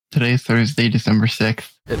Today's Thursday, December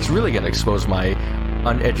 6th. It's really going to expose my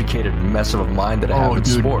uneducated mess of a mind that I have in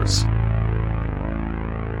sports.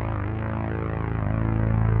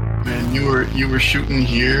 Man, you were shooting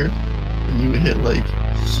here, and you hit like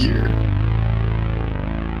here.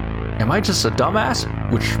 Am I just a dumbass?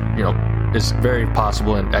 Which, is very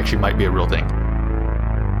possible and actually might be a real thing.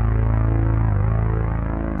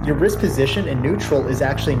 Your wrist position in neutral is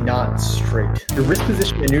actually not straight. Your wrist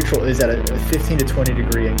position in neutral is at a 15 to 20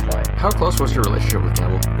 degree incline. How close was your relationship with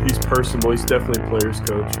Campbell? He's personable. He's definitely a player's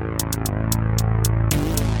coach.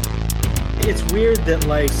 It's weird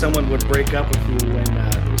that someone would break up with you when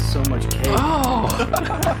there's so much cake. Oh!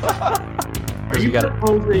 Are you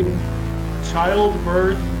proposing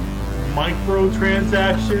childbirth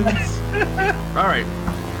microtransactions? All right.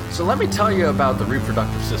 So let me tell you about the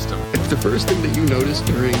reproductive system. If the first thing that you notice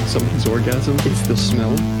during someone's orgasm is the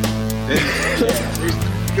smell,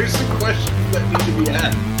 there's some questions that need to be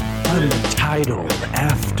asked. Untitled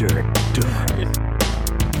After Dark.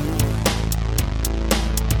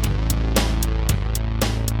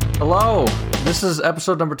 Hello, this is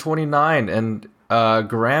episode number 29, and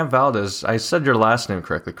Graham Valdez. I said your last name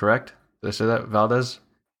correctly, correct? Did I say that? Valdez,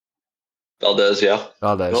 yeah.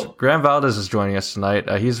 Valdez. Nope. Graham Valdez is joining us tonight.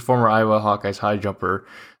 He's a former Iowa Hawkeyes high jumper.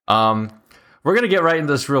 We're going to get right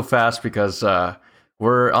into this real fast because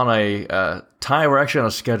we're on a time. We're actually on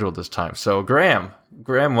a schedule this time. So, Graham,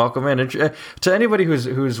 welcome in. To anybody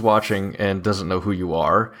who's watching and doesn't know who you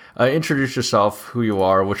are, introduce yourself, who you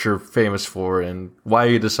are, what you're famous for, and why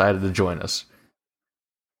you decided to join us.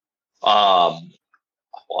 Well,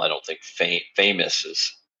 I don't think famous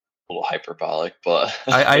is a little hyperbolic, but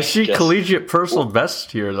I see collegiate personal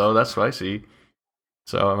best here, though. That's what I see.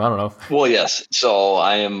 So I don't know. Well, yes. So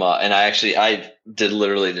I am, and I did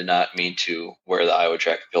not mean to wear the Iowa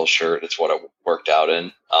track and field shirt. It's what I worked out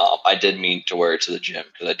in. I did mean to wear it to the gym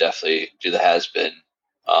because I definitely do the has-been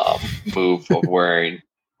move of wearing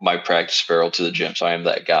my practice apparel to the gym. So I am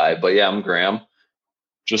that guy. But yeah, I'm Graham,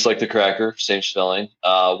 just like the cracker, same spelling.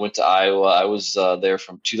 Went to Iowa. I was there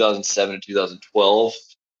from 2007 to 2012.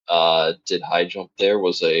 Did high jump there.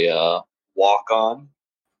 Was a walk-on.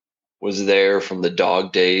 Was there from the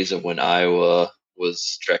dog days of when Iowa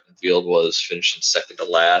was track and field was finishing second to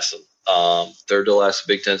last and third to last.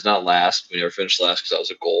 Big Ten's not last. We never finished last because that was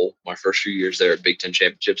a goal. My first few years there at Big Ten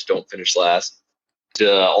championships, don't finish last.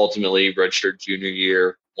 Ultimately, redshirt junior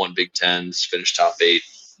year, won Big Tens, finished top 8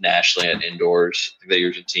 nationally at indoors. I think that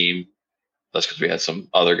year's a team. That's because we had some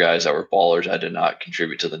other guys that were ballers. I did not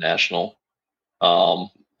contribute to the national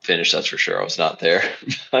finish, that's for sure. I was not there.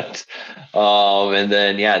 But, and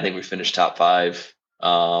then, I think we finished top 5.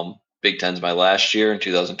 Big Ten's my last year in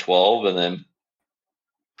 2012. And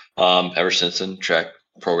then ever since then, track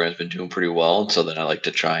program's been doing pretty well. And so then I like to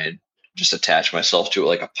try and just attach myself to it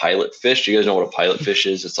like a pilot fish. Do you guys know what a pilot fish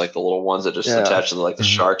is? It's like the little ones that just attach to the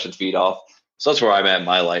sharks and feed off. So that's where I'm at in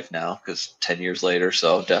my life now because 10 years later.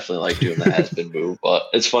 So definitely like doing the has-been move. But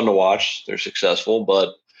it's fun to watch. They're successful.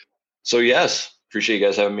 But so, yes. Appreciate you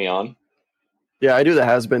guys having me on. Yeah, I do the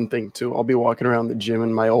has-been thing too. I'll be walking around the gym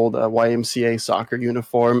in my old YMCA soccer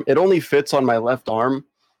uniform. It only fits on my left arm,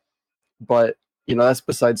 but that's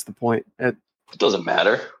besides the point. It doesn't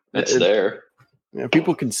matter. It's there. Yeah,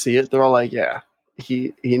 people can see it. They're all like, "Yeah,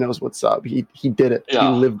 he knows what's up. He did it.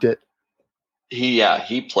 Yeah. He lived it." He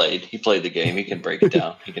played. He played the game. He can break it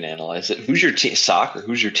down. He can analyze it. Who's your team? Soccer.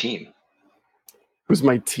 Who's your team? Who's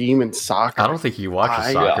my team in soccer? I don't think he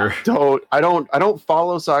watches soccer. I don't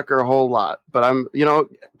follow soccer a whole lot, but I'm,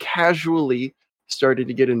 casually started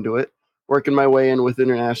to get into it, working my way in with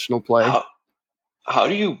international play. How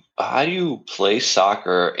do you play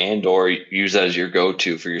soccer and or use that as your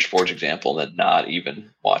go-to for your sports example and then not even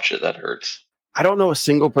watch it? That hurts. I don't know a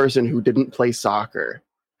single person who didn't play soccer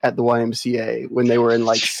at the YMCA when they were in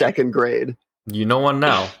second grade. You know one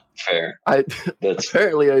now. Fair.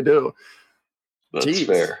 Apparently I do. That's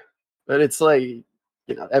fair. But it's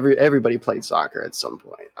everybody played soccer at some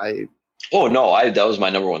point. That was my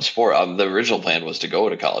number one sport. The original plan was to go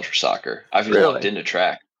to college for soccer. I lucked into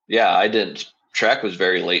track. Yeah, I didn't. Track was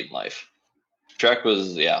very late in life. Track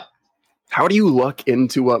was, How do you luck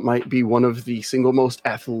into what might be one of the single most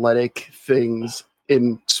athletic things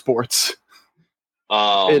in sports?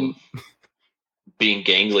 Being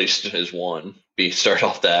gangly is one. Start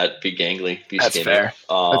off that. Be gangly. Be That's skinny. Fair.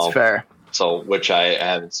 That's fair. So, which I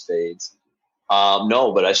have in spades.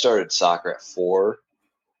 No, but I started soccer at 4.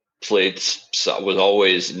 Was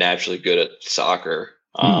always naturally good at soccer.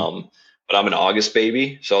 But I'm an August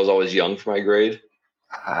baby, so I was always young for my grade.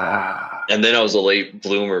 And then I was a late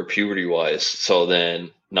bloomer puberty wise. So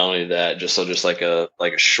then not only that, just like a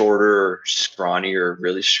shorter, scrawnier,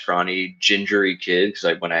 really scrawny, gingery kid, because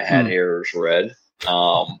like when I had hair it was red.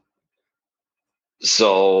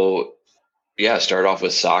 So yeah, I started off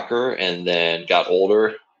with soccer and then got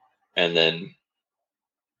older and then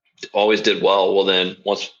always did well. Well, then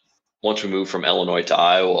once we moved from Illinois to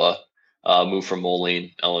Iowa, moved from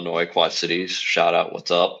Moline, Illinois, Quad Cities, shout out,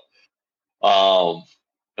 what's up?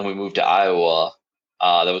 And we moved to Iowa.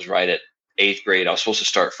 That was right at 8th grade. I was supposed to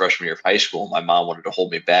start freshman year of high school. My mom wanted to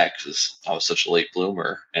hold me back because I was such a late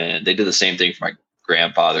bloomer. And they did the same thing for my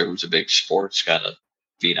grandfather, who's a big sports kind of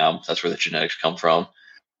phenom. That's where the genetics come from.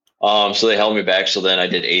 So they held me back. So then I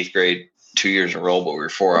did 8th grade 2 years in a row, but we were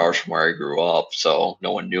 4 hours from where I grew up. So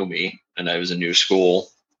no one knew me and I was a new school.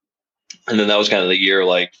 And then that was kind of the year,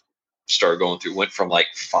 like, started going through, went from like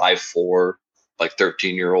 5'4", like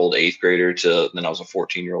 13-year-old 8th grader to then I was a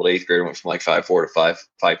 14-year-old 8th grader, went from like 5'4" to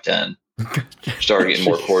 5'10". Started getting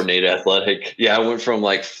more coordinated, athletic. Yeah, I went from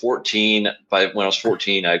like 14. When I was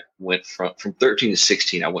 14, I went from 13 to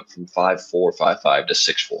 16. I went from 5'4", 5'5" to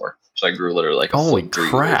 6'4". So I grew literally like holy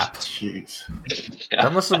crap! Jeez. Yeah.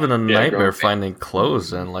 That must have been a nightmare finding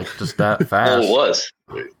clothes and like just that fast.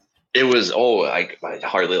 It was. I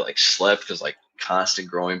hardly like slept because like constant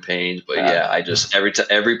growing pains. But yeah, I just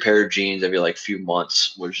every pair of jeans every like few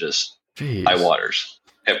months was just eye waters.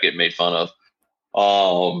 Kept getting made fun of.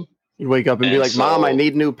 You wake up and be like, "Mom, I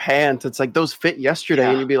need new pants." It's like those fit yesterday,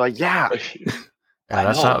 and you'd be like, "Yeah."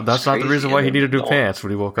 That's not the reason why he needed new pants when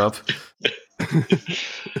he woke up.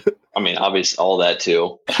 I mean, obviously, all that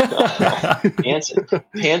too.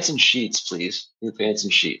 Pants and sheets, please. New pants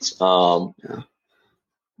and sheets.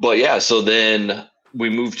 But yeah, so then we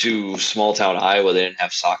moved to small town Iowa. They didn't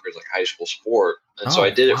have soccer as like high school sport, and so I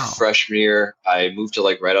did it freshman year. I moved to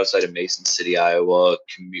like right outside of Mason City, Iowa.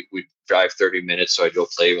 We'd drive 30 minutes, so I'd go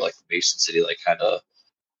play like Mason City, like kind of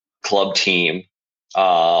club team.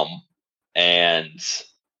 And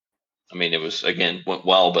I mean, it was went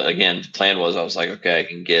well, but again, the plan was I was like, okay, I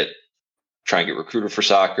can try and get recruited for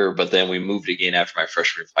soccer. But then we moved again after my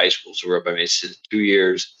freshman year of high school, so we're up by Mason 2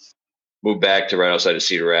 years. Moved back to right outside of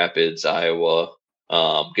Cedar Rapids, Iowa.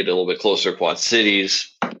 Get a little bit closer to Quad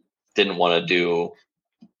Cities. Didn't want to do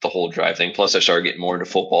the whole drive thing. Plus, I started getting more into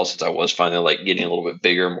football since I was finally like getting a little bit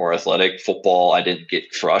bigger, more athletic. Football, I didn't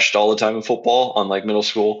get crushed all the time in football, unlike middle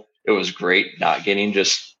school. It was great not getting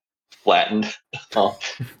just flattened. So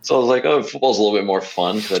I was like, oh, football's a little bit more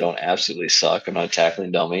fun because I don't absolutely suck. I'm not a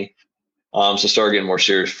tackling dummy. So started getting more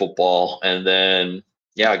serious football. And then,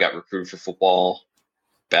 I got recruited for football,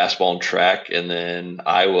 basketball, and track. And then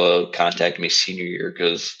Iowa contacted me senior year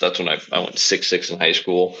because that's when I went 6'6" in high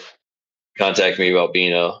school. Contacted me about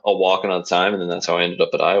being a walk-on at the time, and then that's how I ended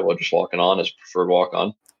up at Iowa, just walking on as preferred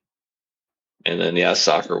walk-on. And then,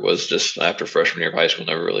 soccer was just after freshman year of high school,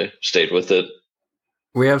 never really stayed with it.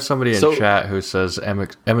 We have somebody in chat who says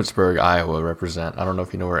Emmitsburg, Iowa represent. I don't know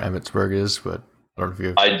if you know where Emmitsburg is, but I don't know if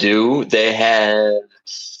you. I do. They had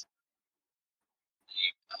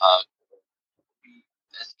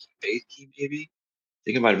Bethke, maybe. I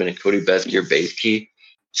think it might have been a Cody Bethke or Bethke.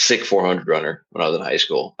 Sick 400 runner when I was in high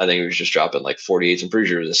school. I think he was just dropping like 48s. I'm pretty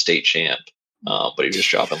sure he was a state champ, but he was just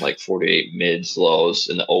dropping like 48 mids, lows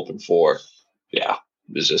in the open 4. Yeah,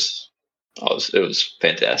 it was just. It was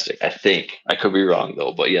fantastic. I think I could be wrong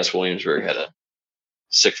though, but yes, Williamsburg had a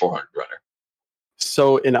sick 400 runner.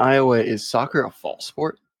 So in Iowa, is soccer a fall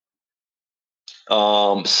sport?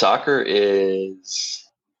 Soccer is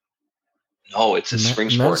it's a spring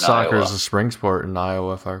sport. Men's soccer is a spring sport in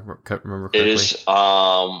Iowa, if I remember correctly.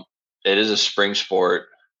 It is a spring sport,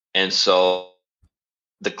 and so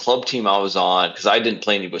the club team I was on, because I didn't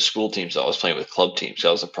play any with school teams, so I was playing with club teams.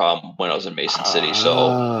 That was a problem when I was in Mason City.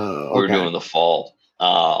 So we were doing the fall.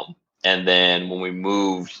 And then when we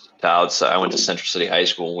moved to outside, I went to Central City High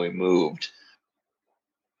School. When we moved,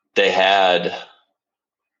 they had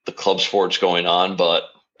the club sports going on, but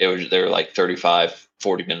they were like 35,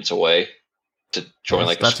 40 minutes away to join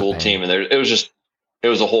like a school team. And it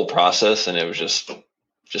was a whole process, and it was just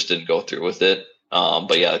didn't go through with it. But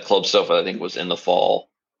the club stuff I think was in the fall.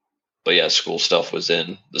 But school stuff was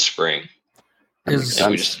in the spring. And we just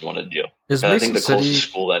didn't want to deal. I think the closest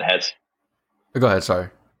school that had. Go ahead. Sorry.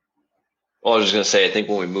 Well, I was just going to say, I think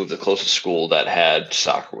when we moved, the closest school that had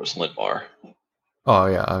soccer was Linn-Mar. Oh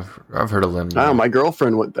yeah, I've heard of Linn-Mar. Oh, my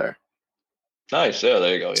girlfriend went there. Nice. Yeah,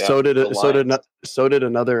 there you go. Yeah. So did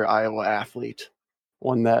another Iowa athlete.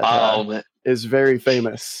 One that is very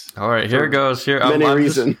famous. All right, here it goes. Here, many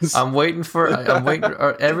reasons. I'm waiting for.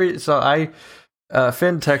 So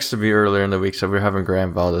Finn texted me earlier in the week, so we were having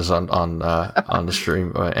Graham Valdez on the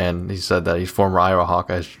stream, and he said that he's former Iowa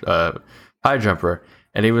Hawkeyes high jumper,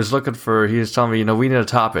 and he was telling me, we need a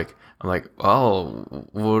topic. I'm like,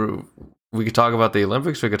 we could talk about the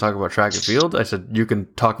Olympics, we could talk about track and field. I said, you can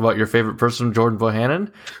talk about your favorite person, Jordan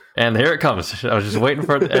Bohannon, and here it comes. I was just waiting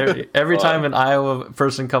for it. Every time an Iowa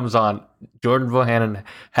person comes on, Jordan Bohannon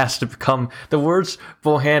has to become the words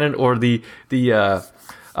Bohannon or the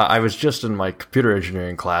I was just in my computer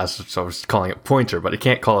engineering class, so I was calling it pointer, but I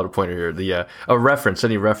can't call it a pointer here. A reference,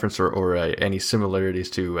 any reference or any similarities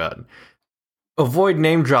to avoid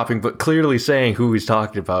name dropping, but clearly saying who he's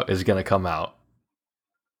talking about is going to come out.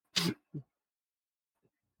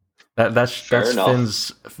 That's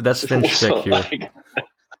Finn's shtick here.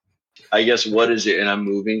 I guess what is it? And I'm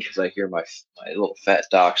moving because I hear my little fat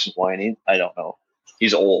dachshund whining. I don't know.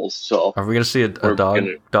 He's old, so are we going to see a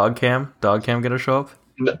dog cam going to show up?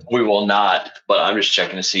 No, we will not. But I'm just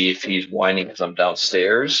checking to see if he's whining because I'm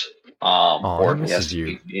downstairs. Or if he has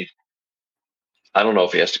to. I don't know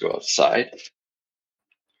if he has to go outside.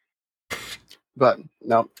 But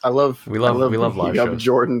no, we love live shows.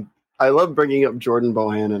 Jordan. I love bringing up Jordan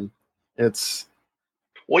Bohannon. It's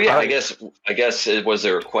I guess was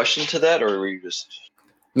there a question to that, or were you just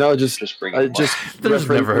bringing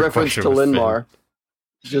reference to Linmar.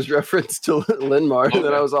 Just reference to Linmar, okay. And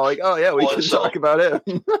then I was all like, "Oh yeah, we can talk about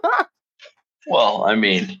him." Well, I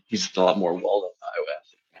mean, he's a lot more well than Iowa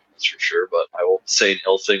athlete, that's for sure. But I will say an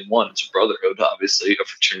ill thing. One, it's a brotherhood, obviously, a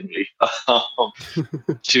fraternity.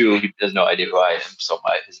 2, he has no idea who I am, so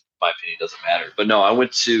my opinion doesn't matter. But no, I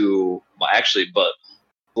went to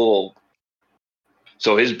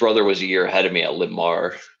So his brother was a year ahead of me at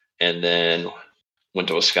Linmar, and then went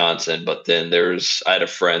to Wisconsin. But then I had a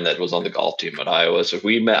friend that was on the golf team at Iowa, so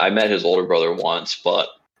I met his older brother once,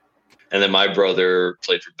 and then my brother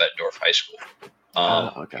played for Bettendorf High School.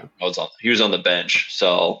 Okay. He was on the bench,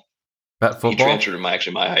 so football? He transferred to my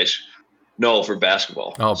high school. No, for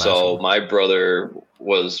basketball. Oh, basketball. So my brother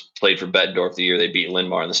played for Bettendorf the year they beat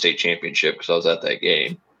Linmar in the state championship because I was at that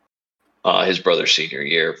game. His brother's senior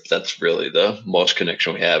year. That's really the most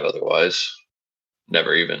connection we have. Otherwise,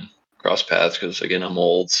 never even crossed paths because, again, I'm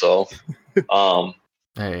old. So,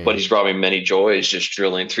 hey. But he's brought me many joys just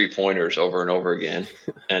drilling 3-pointers over and over again.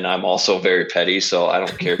 And I'm also very petty, so I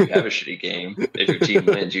don't care if you have a shitty game. If your team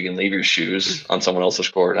wins, you can leave your shoes on someone else's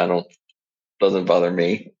court. Doesn't bother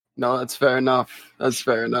me. No, that's fair enough.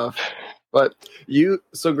 But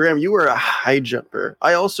Graham, you were a high jumper.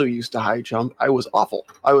 I also used to high jump. I was awful.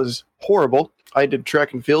 I was horrible. I did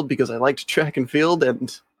track and field because I liked track and field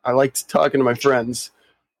and I liked talking to my friends.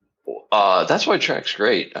 That's why track's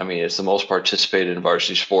great. I mean, it's the most participated in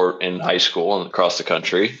varsity sport in high school and across the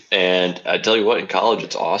country. And I tell you what, in college,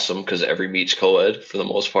 it's awesome because every meet's co-ed for the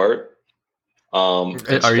most part. Are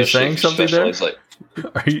you saying something there?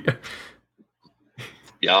 Are you?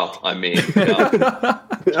 Yeah, I mean, it's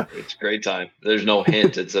a great time. There's no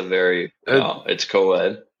hint. It's it's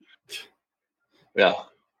co-ed. Yeah.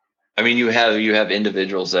 I mean, you have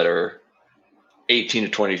individuals that are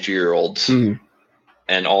 18 to 22-year-olds,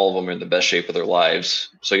 and all of them are in the best shape of their lives.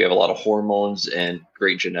 So you have a lot of hormones and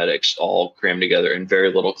great genetics all crammed together in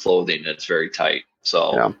very little clothing. It's very tight.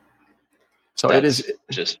 So, yeah. So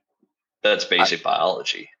that's basic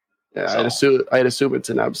biology. Yeah, so. I'd assume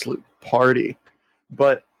it's an absolute party.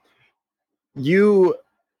 But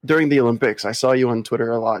during the Olympics, I saw you on Twitter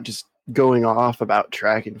a lot, just going off about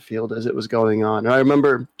track and field as it was going on. And I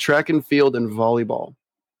remember track and field and volleyball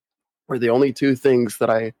were the only two things that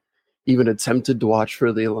I even attempted to watch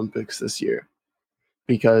for the Olympics this year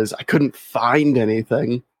because I couldn't find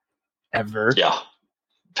anything ever. Yeah.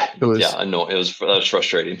 I know. That was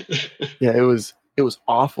frustrating. Yeah, it was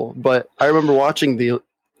awful. But I remember watching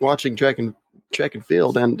track and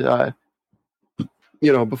field and,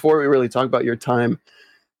 before we really talk about your time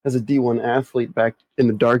as a D1 athlete back in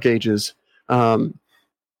the dark ages,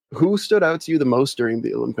 who stood out to you the most during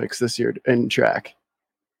the Olympics this year in track?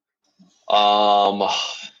 Ryan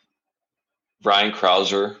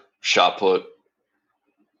Krauser, shot put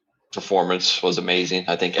performance was amazing.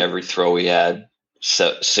 I think every throw he had,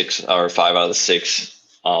 6 or 5 out of the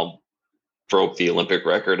 6, broke the Olympic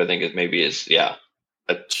record. I think it maybe is, yeah.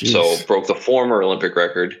 Jeez. So broke the former Olympic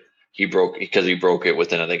record. He broke it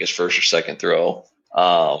within, I think, his first or second throw.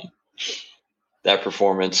 That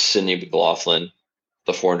performance, Sydney McLaughlin,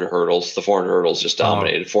 the 400 hurdles. The 400 hurdles just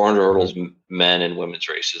dominated. 400 hurdles, men and women's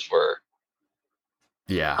races were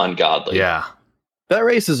ungodly. Yeah. That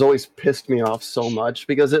race has always pissed me off so much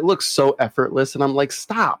because it looks so effortless, and I'm like,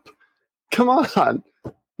 stop. Come on.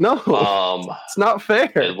 No, it's not fair.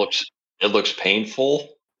 It looks painful.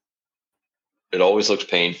 It always looks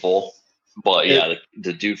painful. But yeah,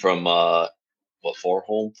 the dude from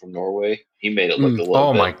Forholm from Norway, he made it look a little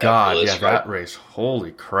Oh bit my god, yeah, effortless, that race.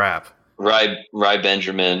 Holy crap. Ry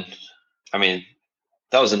Benjamin. I mean,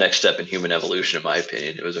 that was the next step in human evolution, in my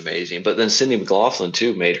opinion. It was amazing. But then Cindy McLaughlin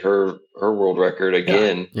too made her world record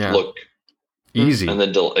again Yeah. look Easy. And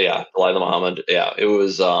then Delilah Muhammad. Yeah, it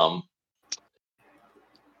was I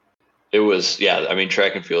mean,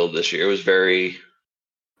 track and field this year, it was very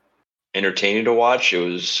entertaining to watch. It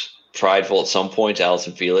was prideful at some points.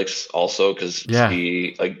 Allison Felix also, because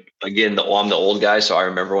she, like, again, I'm the old guy, so I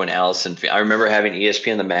remember when I remember having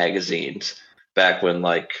ESPN the magazines back when,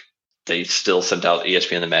 like, they still sent out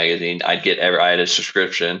ESPN the magazine. I had a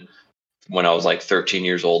subscription when I was like 13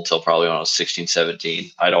 years old till probably when I was 16,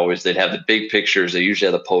 17. They'd have the big pictures. They usually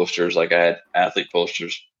have the posters. Like, I had athlete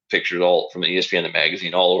posters, pictures all from the ESPN the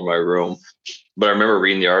magazine all over my room. But I remember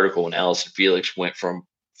reading the article when Allison Felix went from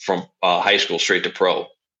high school straight to pro.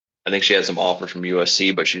 I think she had some offers from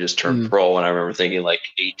USC, but she just turned pro. And I remember thinking, like,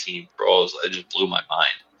 18 pros. It just blew my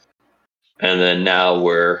mind. And then now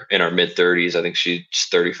we're in our mid 30s. I think she's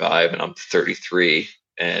 35 and I'm 33,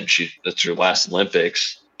 and that's her last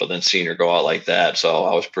Olympics. But then seeing her go out like that, so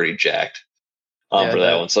I was pretty jacked for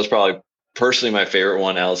that one. So that's probably personally my favorite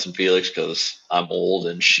one, Allison Felix, because I'm old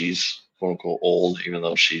and she's quote unquote old, even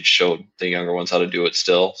though she showed the younger ones how to do it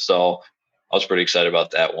still. So I was pretty excited about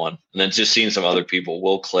that one. And then just seeing some other people.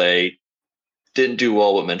 Will Clay didn't do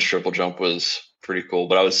well, but men's triple jump was pretty cool.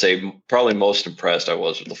 But I would say probably most impressed I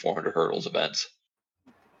was with the 400 hurdles events.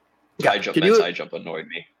 Men's high jump annoyed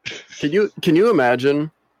me. Can you imagine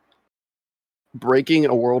breaking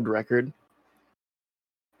a world record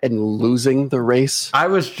and losing the race? I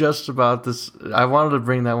was just about this. I wanted to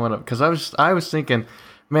bring that one up because I was thinking,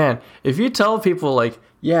 man, if you tell people, like,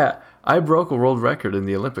 yeah, I broke a world record in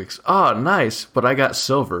the Olympics. Oh, nice, but I got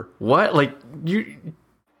silver. What? Like,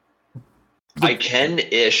 I can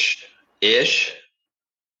ish.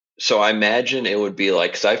 So I imagine it would be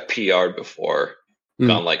like, because I've PR'd before,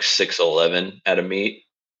 gone like 6'11" at a meet.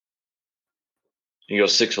 You go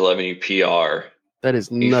 6'11", you PR. That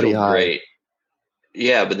is nutty high. Great.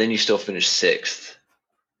 Yeah, but then you still finish 6th.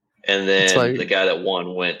 And then the guy that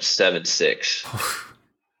won went 7'6".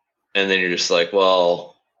 And then you're just like,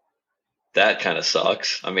 well, that kind of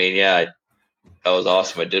sucks. I mean, yeah, that was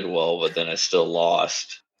awesome. I did well, but then I still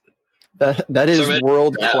lost. That is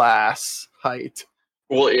world-class height.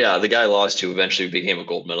 Well, yeah, the guy I lost to eventually became a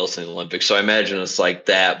gold medalist in the Olympics. So I imagine it's like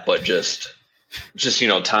that, but just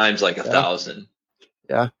times like 1,000.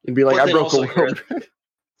 Yeah, you'd be like, I broke a world record.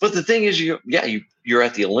 But the thing is, you're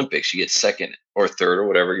at the Olympics. You get second or third or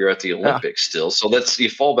whatever. You're at the Olympics still. So you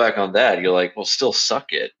fall back on that. You're like, well, still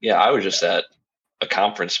suck it. Yeah, I was just at a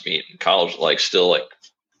conference meet in college, like still like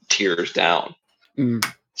tears down.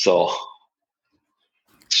 So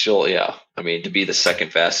still, yeah. I mean, to be the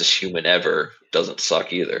second fastest human ever doesn't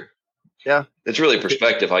suck either. Yeah, it's really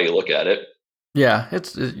perspective how you look at it. Yeah,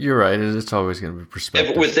 you're right. It's always going to be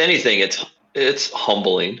perspective. With anything, it's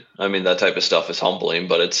humbling. I mean, that type of stuff is humbling,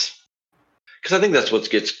 but it's because I think that's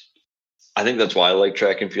I think that's why I like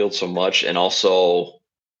track and field so much, and also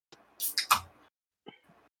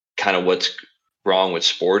kind of what's wrong with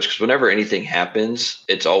sports. Because whenever anything happens,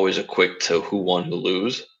 it's always a quick to who won, who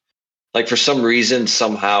lose. Like, for some reason,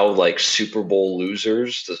 somehow, like, Super Bowl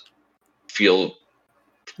losers feel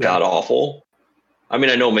god awful. I mean,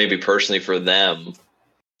 I know maybe personally for them,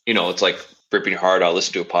 it's like ripping your heart out.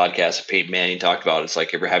 Listen to a podcast that Peyton Manning talked about. It's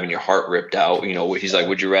like if you're having your heart ripped out. He's like,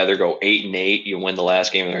 would you rather go 8-8, you win the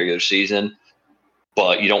last game of the regular season,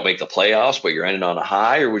 but you don't make the playoffs, but you're ending on a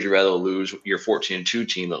high, or would you rather lose your 14-2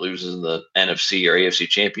 team that loses in the NFC or AFC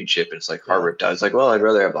championship? And it's like heart ripped out. It's like, well, I'd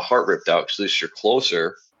rather have the heart ripped out because at least you're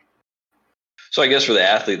closer. So I guess for the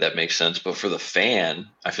athlete that makes sense, but for the fan,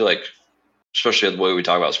 I feel like, especially the way we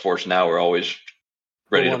talk about sports now, we're always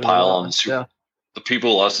ready to pile on the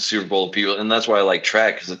people who lost the Super Bowl, and that's why I like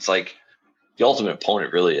track, because it's like the ultimate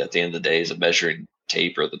opponent. Really, at the end of the day, is a measuring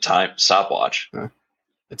tape or the time stopwatch.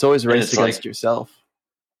 It's always a race against yourself.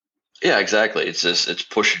 Yeah, exactly. It's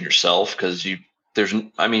pushing yourself because you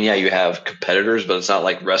have competitors, but it's not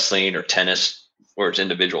like wrestling or tennis, where it's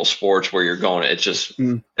individual sports where you're going. It's just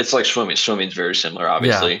it's like swimming. Swimming's very similar,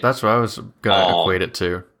 obviously. Yeah, that's what I was gonna equate it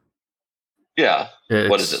to. Yeah.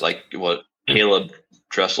 What is it like? What Caleb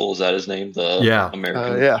Dressel, is that his name? The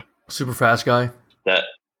American, super fast guy. That,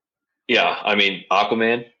 yeah. I mean,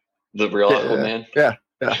 Aquaman, the real Aquaman. Yeah.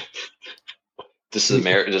 This is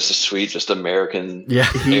just a sweet, just American.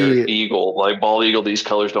 Yeah. Eagle, like bald eagle. These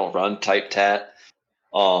colors don't run. Type tat.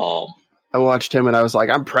 I watched him and I was like,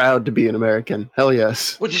 I'm proud to be an American. Hell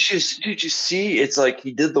yes. What did you see? It's like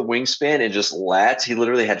he did the wingspan and just lats. He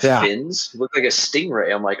literally had Yeah. fins. He looked like a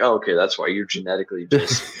stingray. I'm like, oh, okay, that's why you're genetically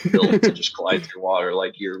just built to just glide through water.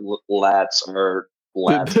 Like your lats are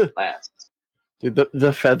lats. Dude,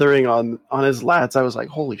 the feathering on his lats, I was like,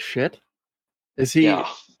 holy shit. Is he Yeah.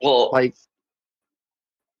 Well, like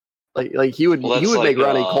he would Well, he that's would make like,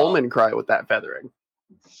 Ronnie Coleman cry with that feathering.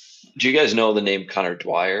 do you guys know the name Connor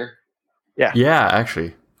Dwyer? Yeah,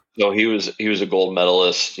 actually. No, he was a gold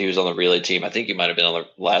medalist. He was on the relay team. I think he might have been on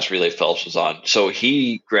the last relay Phelps was on. So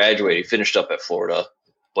he graduated, finished up at Florida,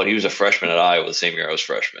 but he was a freshman at Iowa the same year I was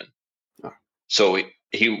freshman. Oh. So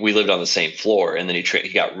we lived on the same floor, and then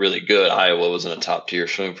he got really good. Iowa was in a top tier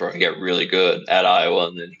swimming program. He got really good at Iowa,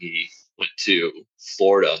 and then he went to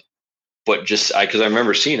Florida. But because I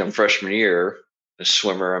remember seeing him freshman year, a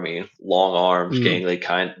swimmer. I mean, long arms, gangly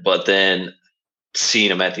kind. But then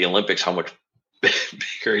seeing him at the Olympics, how much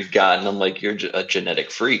bigger he'd gotten, I'm like, you're a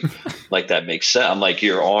genetic freak. Like that makes sense. I'm like,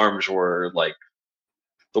 your arms were like,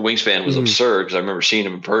 the wingspan was absurd because I remember seeing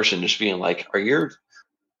him in person, just being like, are your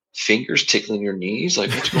fingers tickling your knees?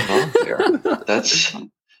 Like, what's going on there?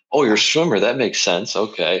 You're a swimmer. That makes sense.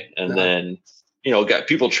 Okay. And then, got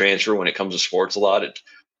people transfer when it comes to sports a lot.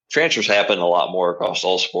 Transfers happen a lot more across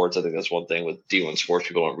all sports. I think that's one thing with D1 sports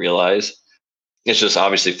people don't realize. It's just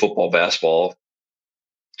obviously football, basketball,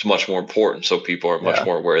 it's much more important. So people are much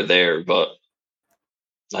more aware there, but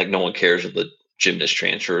like no one cares if the gymnast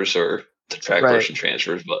transfers or the track person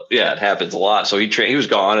transfers. But yeah, it happens a lot. So he was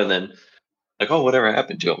gone, and then like, oh, whatever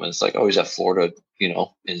happened to him? And it's like, oh, he's at Florida,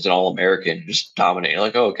 he's an All-American, just dominating.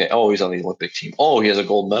 Like, oh, okay. Oh, he's on the Olympic team. Oh, he has a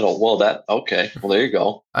gold medal. Well, okay. Well, there you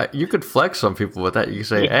go. You could flex on people with that. You could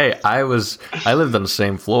say, hey, I lived on the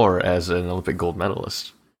same floor as an Olympic gold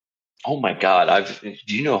medalist. Oh my God.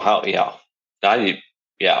 Do you know how,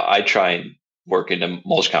 I try and work into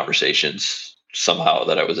most conversations somehow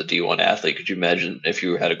that I was a D1 athlete. Could you imagine if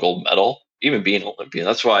you had a gold medal, even being an Olympian?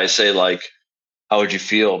 That's why I say, like, how would you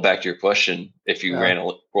feel, back to your question, if you ran a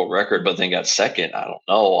world record but then got second? I don't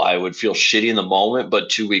know. I would feel shitty in the moment, but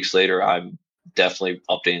 2 weeks later, I'm definitely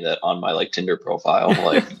updating that on my Tinder profile.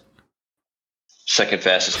 Like, second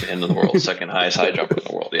fastest man in the world, second highest high jumper in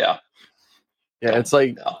the world. Yeah. Yeah, it's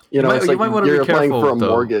like, it's like you're applying for a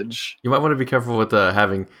mortgage. You might want to be careful with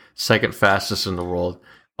having second fastest in the world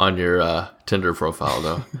on your Tinder profile,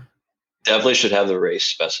 though. Definitely should have the race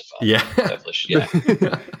specified. Yeah. Definitely should.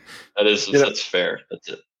 Yeah. That's fair. That's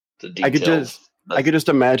a detail. I could just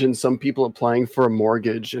imagine some people applying for a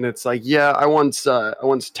mortgage, and it's like, yeah, I once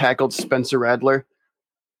tackled Spencer Radler.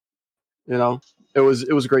 It was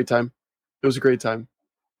a great time. It was a great time.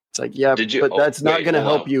 It's like, yeah, but that's not going to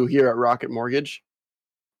help you here at Rocket Mortgage.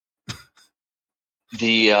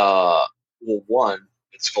 One,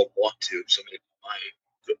 it's called Want To. Somebody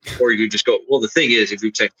might, or you just go. Well, the thing is, if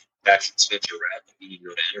you take back from Spencer Radler, you can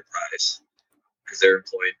go to Enterprise because they're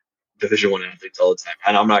employed Division I athletes all the time.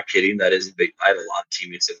 And I'm not kidding. That is big. I have a lot of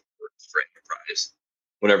teammates that work for Enterprise.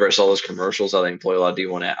 Whenever I saw those commercials, how they employ a lot of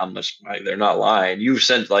D1, I'm just like, they're not lying. You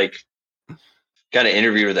sent got an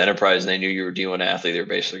interview with Enterprise, and they knew you were a D1 athlete. They're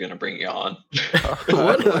basically going to bring you on.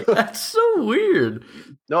 What? That's so weird.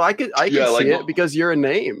 No, I could see it because you're a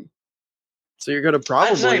name. So you're going to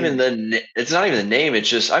probably. It's not even the name. It's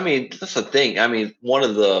just, that's the thing. One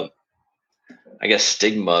of the, I guess,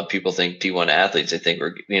 stigma, people think D1 athletes, they think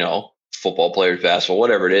are, football players, basketball,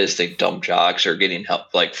 whatever it is, think dumb jocks or getting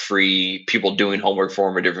help, like free people doing homework for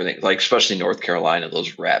them or different things, like especially North Carolina,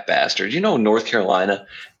 those rat bastards. North Carolina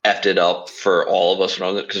effed it up for all of us.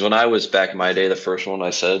 Because when I was back in my day, the first one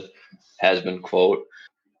I said has been, quote,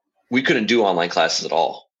 we couldn't do online classes at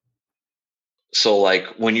all. So like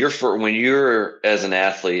when you're as an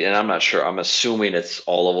athlete, and I'm not sure, I'm assuming it's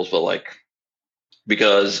all levels, but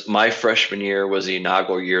because my freshman year was the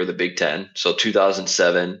inaugural year of the Big Ten. So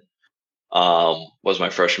 2007 was my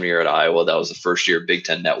freshman year at Iowa. That was the first year Big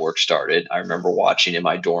Ten Network started. I remember watching in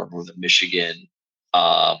my dorm room the Michigan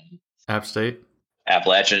App State?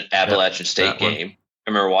 Appalachian State game. I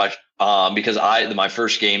remember watching because my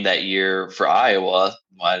first game that year for Iowa,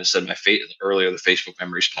 I just said earlier, the Facebook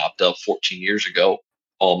memories popped up 14 years ago.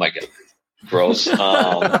 Oh my God. Gross.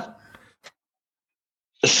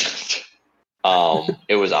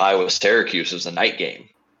 It was Iowa-Syracuse. It was a night game.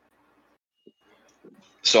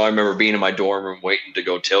 So I remember being in my dorm room waiting to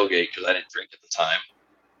go tailgate because I didn't drink at the time.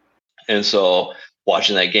 And so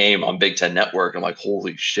watching that game on Big Ten Network, I'm like,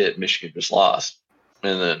 holy shit, Michigan just lost.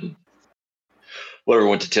 And then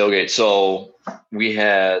went to tailgate. So we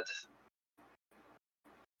had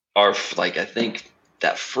I think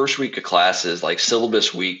that first week of classes, like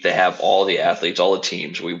syllabus week, they have all the athletes, all the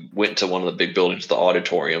teams. We went to one of the big buildings, the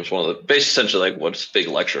auditoriums, one of the basically essentially like what's big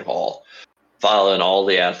lecture hall, following all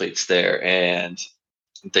the athletes there. And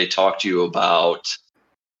they talk to you about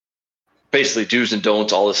basically do's and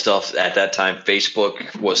don'ts, all this stuff. At that time,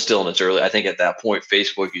 Facebook was still in its early. I think at that point,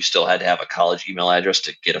 Facebook, you still had to have a college email address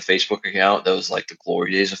to get a Facebook account. That was like the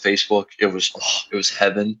glory days of Facebook. It was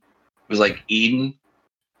heaven. It was like Eden.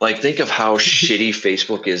 Like, think of how shitty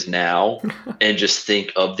Facebook is now, and just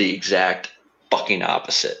think of the exact fucking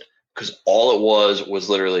opposite. Because all it was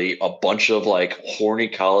literally a bunch of like horny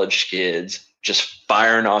college kids just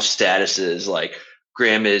firing off statuses like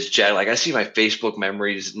Graham is Jack. Like, I see my Facebook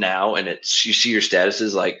memories now, and it's you see your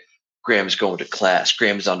statuses like Graham is going to class,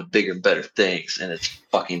 Graham is on to bigger and better things, and it's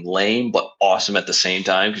fucking lame but awesome at the same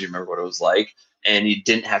time because you remember what it was like, and you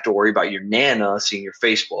didn't have to worry about your nana seeing your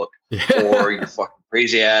Facebook or your fucking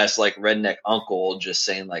crazy ass like redneck uncle just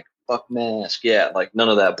saying like fuck mask, yeah, like none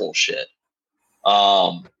of that bullshit.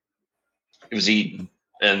 It was Eden,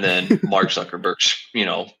 and then Mark Zuckerberg's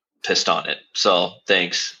pissed on it. So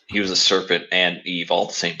thanks. He was a serpent and Eve all at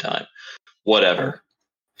the same time. Whatever.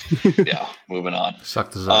 Yeah, moving on.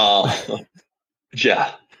 Sucked us up.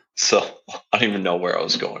 Yeah. So I don't even know where I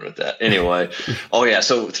was going with that. Anyway, oh yeah,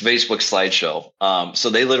 so it's Facebook slideshow. So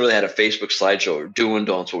they literally had a Facebook slideshow, do and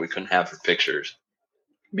don'ts, what we couldn't have for pictures.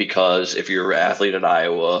 Because if you're an athlete at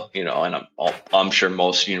Iowa, and I'm sure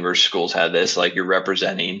most university schools had this, like you're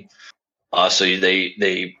representing. So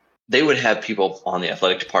they would have people on the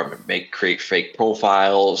athletic department create fake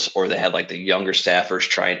profiles, or they had like the younger staffers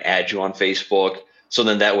try and add you on Facebook. So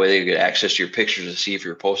then that way they could access your pictures to see if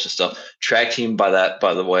you're posting stuff. Track team, by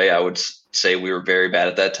the way, I would say we were very bad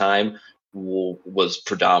at that time, was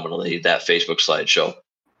predominantly that Facebook slideshow.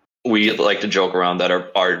 We like to joke around that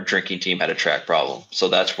our drinking team had a track problem. So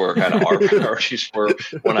that's where kind of our priorities were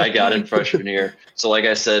when I got in freshman year. So like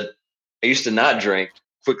I said, I used to not drink,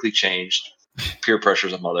 quickly changed. Peer pressure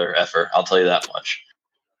is a mother effer. I'll tell you that much.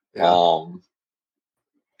 Yeah.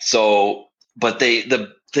 But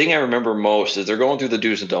the thing I remember most is they're going through the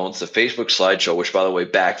do's and don'ts, the Facebook slideshow, which by the way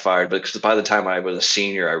backfired, because by the time I was a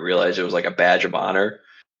senior, I realized it was like a badge of honor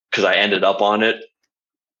because I ended up on it.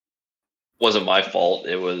 Wasn't my fault.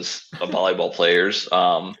 It was a volleyball player's.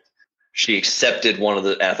 She accepted one of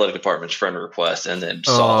the athletic department's friend requests and then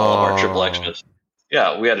saw all of our triple Xmas.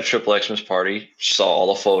 Yeah, we had a triple Xmas party. She saw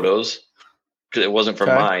all the photos because it wasn't from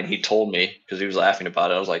mine. He told me because he was laughing about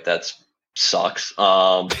it. I was like, that sucks.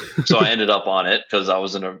 So I ended up on it because I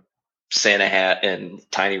was in a Santa hat and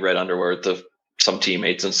tiny red underwear with some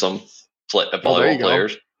teammates and some volleyball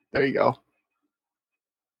players. There you go.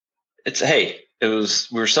 We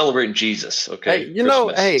were celebrating Jesus. Okay. Hey,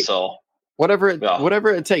 Christmas, so whatever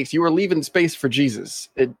it takes. You were leaving space for Jesus.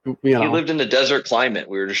 He lived in a desert climate.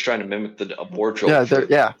 We were just trying to mimic the wardrobe.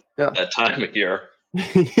 That time of year.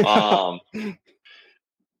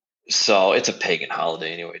 So it's a pagan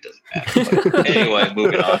holiday anyway. It doesn't matter. But anyway,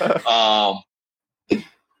 moving on.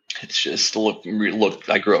 It's just look.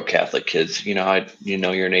 I grew up Catholic, kids. You're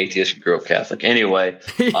an atheist. You grew up Catholic. Anyway,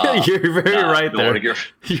 you're very right there.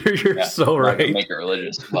 You're so right. I'm not gonna make it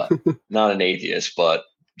religious, but not an atheist. But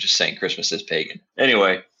just saying, Christmas is pagan.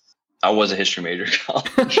 Anyway, I was a history major in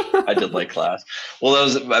college. I did like class. Well, that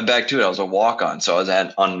was back to it. I was a walk-on, so I was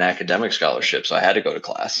on an academic scholarship, so I had to go to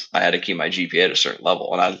class. I had to keep my GPA at a certain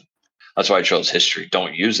level, and that's why I chose history.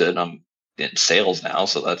 Don't use it. I'm in sales now,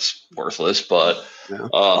 so that's worthless. But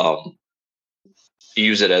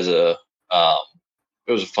use it as it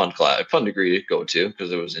was a fun class, fun degree to go to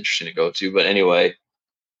because it was interesting to go to. But anyway,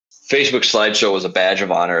 Facebook slideshow was a badge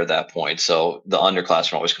of honor at that point. So the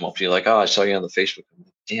underclassmen always come up to you like, "Oh, I saw you on the Facebook."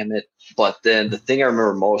 Damn it. But then the thing I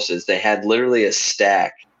remember most is they had literally a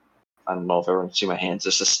stack. I don't know if everyone can see my hands,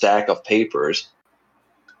 just a stack of papers.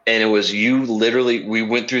 And it was we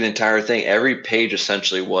went through the entire thing. Every page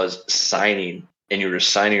essentially was signing, and you were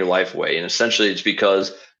just signing your life away. And essentially it's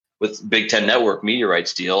because with Big Ten Network media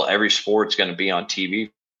rights deal, every sport's going to be on TV.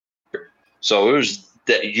 So it was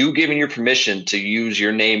that you giving your permission to use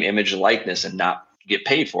your name, image, and likeness and not get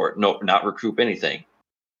paid for it. No, not recoup anything.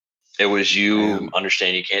 It was you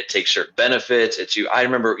understanding you can't take certain benefits. It's you. I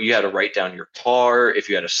remember you had to write down your par. If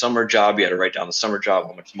you had a summer job, you had to write down the summer job,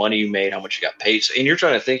 how much money you made, how much you got paid. So, and you're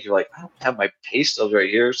trying to think, you're like, I don't have my pay stubs right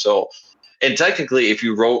here. So, and technically, if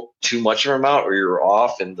you wrote too much of an amount or you were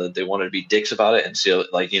off and they wanted to be dicks about it and say,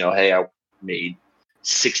 like, hey, I made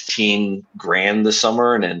 16 grand this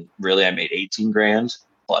summer and then really I made 18 grand,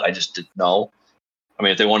 but I just didn't know. I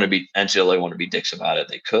mean, if they want to be NCAA want to be dicks about it,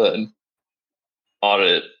 they could.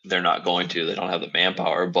 audit, they're not going to. They don't have the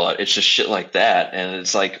manpower, but it's just shit like that. And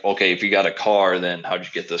it's like, okay, if you got a car, then how'd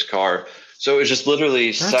you get this car? So it's just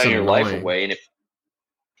literally signing your life away. And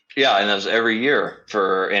and that was every year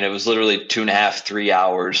and it was literally 2.5, 3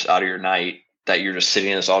 hours out of your night that you're just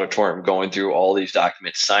sitting in this auditorium going through all these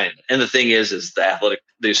documents, signing. And the thing is the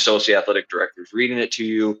associate athletic director is reading it to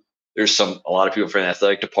you. There's a lot of people from the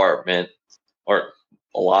athletic department, or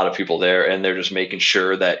a lot of people there, and they're just making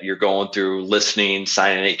sure that you're going through, listening,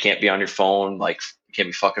 signing it. You can't be on your phone, like you can't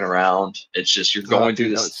be fucking around. It's just you're going through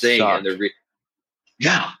this thing, and they're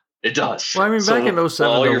it does. Well, I mean, back in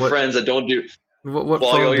 07, all your friends that don't do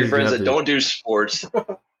all your friends that don't do sports,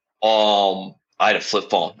 I had a flip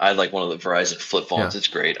phone. I had like one of the Verizon flip phones. Yeah. It's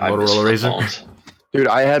great. I miss flip phones. Dude,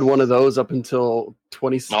 I had one of those up until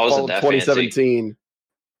 2017. Fancy.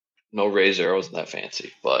 No Razor. I wasn't that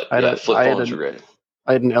fancy, but flip phones were great.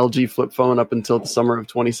 I had an LG flip phone up until the summer of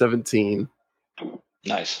 2017.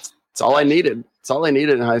 Nice. It's all I needed. It's all I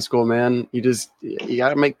needed in high school, man. You got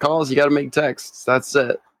to make calls. You got to make texts. That's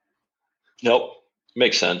it. Nope.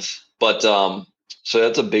 Makes sense. But so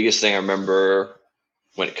that's the biggest thing I remember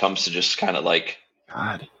when it comes to just kind of like,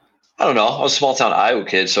 God, I don't know. I was a small town Iowa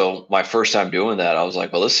kid. So my first time doing that, I was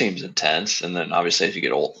like, well, this seems intense. And then obviously as you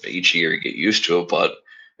get old, each year you get used to it. But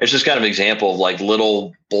it's just kind of an example of like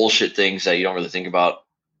little bullshit things that you don't really think about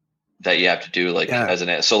that you have to do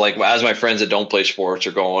so like as my friends that don't play sports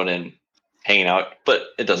are going and hanging out, but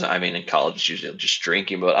it doesn't, I mean, in college it's usually just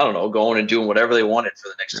drinking, but I don't know, going and doing whatever they wanted for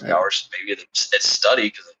the next 2 hours. Maybe it's study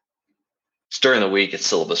because it's during the week, it's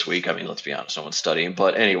syllabus week. I mean, let's be honest, no one's studying,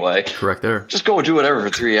 but anyway, correct there. Just go and do whatever for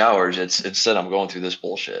 3 hours. Instead I'm going through this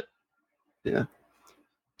bullshit. Yeah.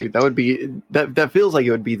 Dude, that would be that feels like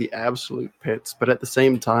it would be the absolute pits, but at the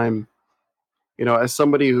same time, as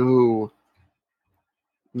somebody who,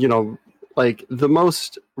 like the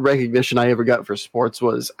most recognition I ever got for sports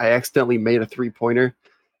was I accidentally made a 3-pointer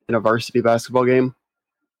in a varsity basketball game,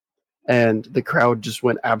 and the crowd just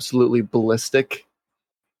went absolutely ballistic.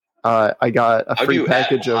 I got a free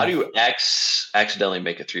package of. How do you accidentally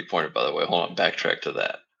make a 3-pointer? By the way, hold on, backtrack to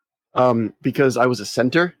that. Because I was a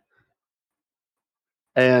center.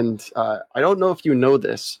 And I don't know if you know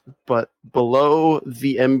this, but below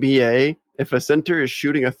the NBA, if a center is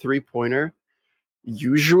shooting a 3-pointer,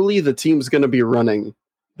 usually the team's going to be running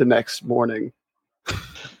the next morning.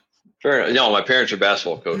 Fair enough. No, my parents are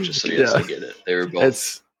basketball coaches, so yes, I get it. They were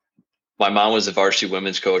both. My mom was the varsity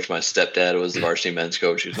women's coach. My stepdad was the varsity men's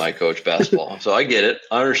coach. He was my coach basketball. So I get it.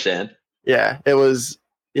 I understand. Yeah, it was.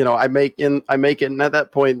 I make it, and at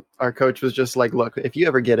that point, our coach was just like, "Look, if you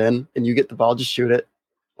ever get in and you get the ball, just shoot it.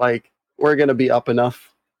 Like, we're going to be up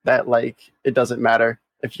enough that, like, it doesn't matter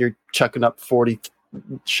if you're chucking up 40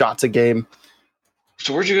 shots a game."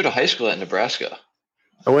 So where'd you go to high school at in Nebraska?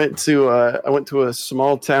 I went to a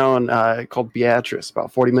small town called Beatrice,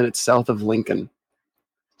 about 40 minutes south of Lincoln.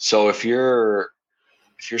 So if you're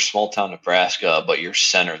small town Nebraska, but you're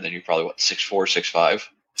center, then you're probably 6'4", 6'5"?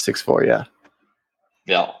 6'4", yeah.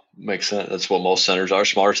 Yeah, makes sense. That's what most centers are.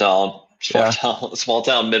 Small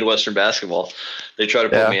town Midwestern basketball. They try to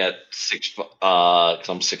put me at 6', because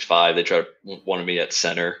I'm 6'5". They wanted me at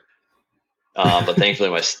center, but thankfully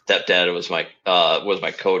my stepdad was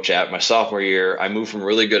my coach at my sophomore year. I moved from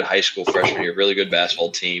really good high school freshman year, really good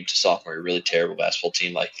basketball team, to sophomore year, really terrible basketball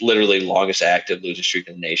team, like literally longest active losing streak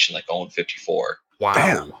in the nation, like 0-54.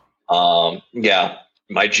 Wow. Yeah.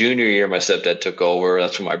 My junior year, my stepdad took over.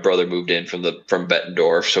 That's when my brother moved in from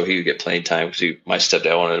Bettendorf, so he would get playing time because my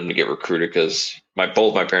stepdad wanted him to get recruited because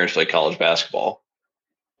both my parents played college basketball.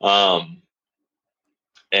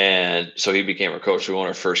 And so he became our coach. We won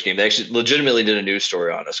our first game. They actually legitimately did a news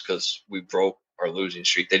story on us because we broke our losing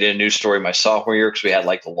streak. They did a news story my sophomore year because we had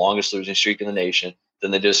like the longest losing streak in the nation.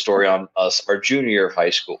 Then they did a story on us my junior year of high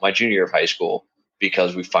school,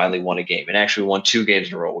 because we finally won a game, and actually won 2 games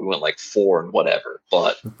in a row. We went like 4 and whatever.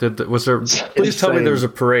 But please tell me there was a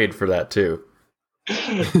parade for that too.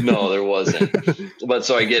 No, there wasn't. But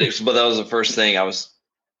so I get it. But that was the first thing. I was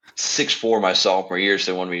 6'4" my sophomore year,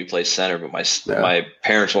 so they wanted me to play center. But my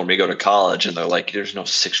parents wanted me to go to college, and they're like, "There's no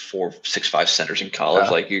 6'4", 6'5" centers in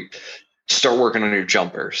college. Like, you start working on your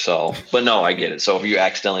jumper." So, but no, I get it. So if you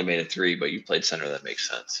accidentally made a 3, but you played center, that makes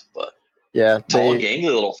sense. But yeah, tall, gangly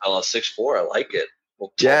little fella, 6'4". I like it.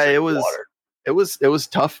 Yeah, it was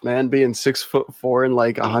tough, man, being 6'4" and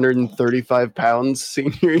like 135 pounds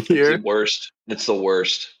senior year. It's the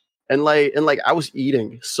worst. And I was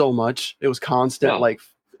eating so much. It was constant,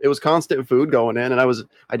 it was constant food going in. And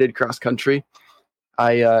I did cross country.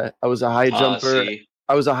 I was a high jumper.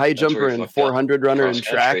 I was a high jumper and 400 runner in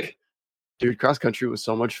track. Dude, cross country was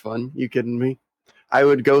so much fun. You kidding me? I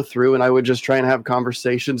would go through and I would just try and have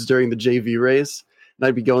conversations during the JV race. And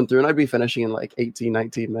I'd be going through and I'd be finishing in like 18,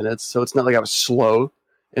 19 minutes. So it's not like I was slow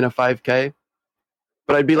in a 5K.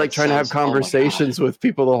 But I'd be like trying to have conversations with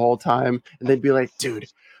people the whole time. And they'd be like,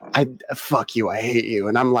 dude, fuck you. I hate you.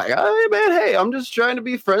 And I'm like, hey, man, hey, I'm just trying to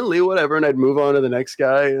be friendly, whatever. And I'd move on to the next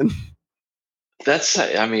guy. And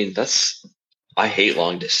I hate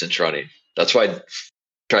long distance running. That's why I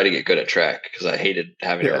tried to get good at track because I hated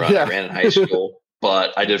having to run. I ran in high school,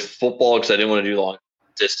 but I did football because I didn't want to do long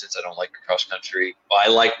distance. I don't like cross country. Well, I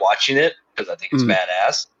like watching it because I think it's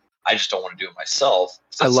badass. I just don't want to do it myself.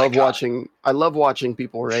 I love watching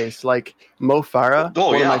people race. Like Mo Farah,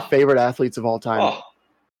 one of my favorite athletes of all time. Oh.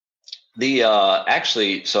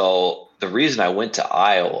 So the reason I went to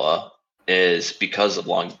Iowa is because of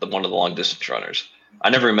one of the long distance runners.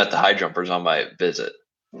 I never met the high jumpers on my visit.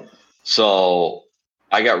 So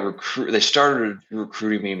I got they started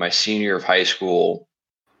recruiting me my senior year of high school.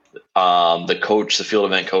 The field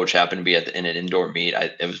event coach happened to be in an indoor meet.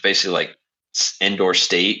 It was basically like indoor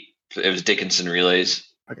state. It was Dickinson relays,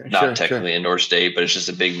 not technically indoor state, but it's just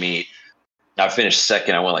a big meet. I finished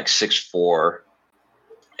second. I went like 6'4",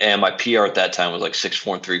 and my PR at that time was like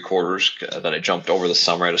 6'4 3/4. That I jumped over the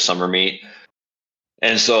summer at a summer meet,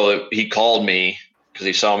 and so he called me because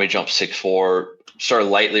he saw me jump 6'4", started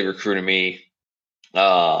lightly recruiting me.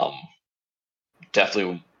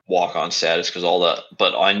 Definitely walk on status because all that,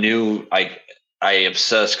 but I knew I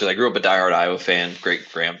obsessed because I grew up a diehard Iowa fan.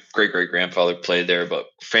 Great great grandfather played there, but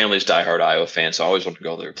family's diehard Iowa fan, so I always wanted to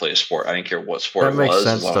go there and play a sport. I didn't care what sport that it makes was.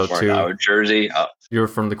 Sense, as long as I was wearing an Iowa jersey. You're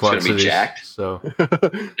from the Quad Cities, jacked. So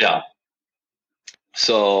yeah.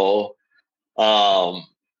 So,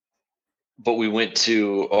 but we went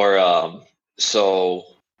to so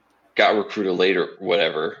got recruited later.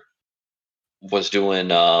 Whatever was doing.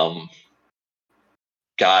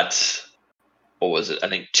 Got what was it? I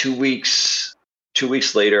think 2 weeks. 2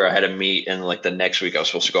 weeks later, I had a meet, and like the next week, I was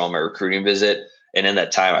supposed to go on my recruiting visit. And in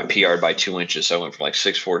that time, I PR'd by 2 inches, so I went from like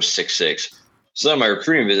 6'4" to 6'6". So then my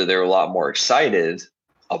recruiting visit, they were a lot more excited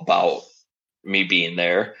about me being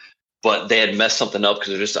there, but they had messed something up because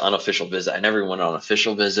it was just an unofficial visit. I never went on an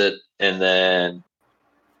official visit, and then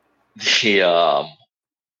the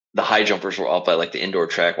high jumpers were up at like the indoor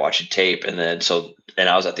track watching tape, and I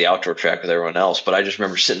was at the outdoor track with everyone else. But I just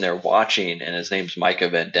remember sitting there watching, and his name's Micah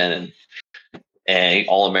Van Dennen. And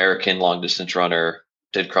All-American long-distance runner,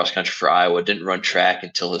 did cross-country for Iowa, didn't run track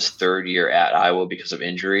until his third year at Iowa because of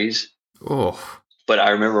injuries. Oh. But I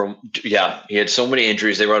remember, he had so many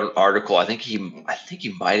injuries. They wrote an article. I think he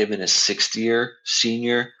might have been his sixth year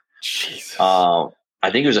senior. Jesus. I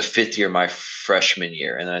think it was a fifth year my freshman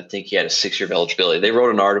year, and I think he had a 6 year of eligibility. They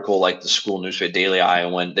wrote an article, like the school newspaper, Daily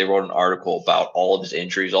Iowan. They wrote an article about all of his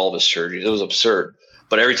injuries, all of his surgeries. It was absurd.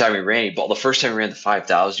 But every time he ran, the first time he ran the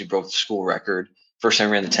 5,000, he broke the school record. First time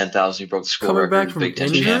he ran the 10,000, he broke the school record. Coming back from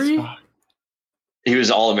injury? He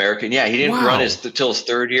was All-American. Yeah, he didn't run until his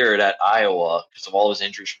third year at Iowa because of all his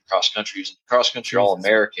injuries from cross-country. He was cross-country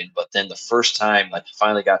All-American, but then the first time he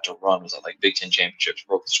finally got to run was at Big Ten championships,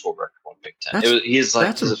 broke the school record on Big Ten.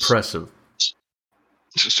 That's impressive.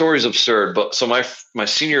 The story's absurd, but so my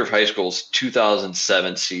senior year of high school is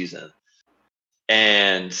 2007 season,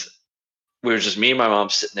 and we were just me and my mom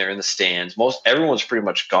sitting there in the stands. Everyone's pretty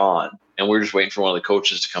much gone, and we were just waiting for one of the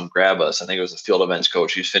coaches to come grab us. I think it was the field events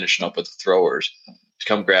coach. He was finishing up with the throwers to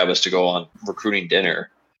come grab us to go on recruiting dinner.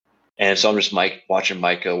 And so I'm just watching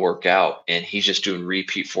Micah work out, and he's just doing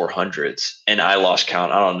repeat 400s. And I lost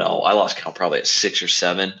count. I don't know. I lost count probably at 6 or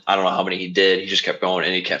 7. I don't know how many he did. He just kept going,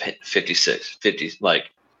 and he kept hitting 56, 50,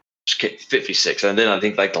 56. And then I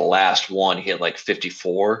think the last one, he hit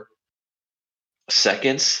 54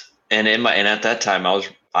 seconds. And at that time,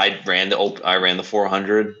 I ran the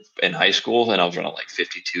 400 in high school, and I was running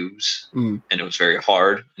 52s, and it was very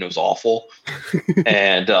hard, and it was awful.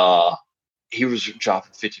 And he was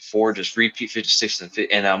dropping 54, just repeat 56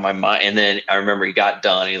 and on my mind. And then I remember he got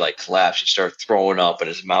done, he collapsed, he started throwing up, and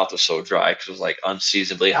his mouth was so dry because it was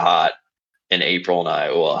unseasonably hot in April in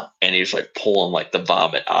Iowa, and he was pulling the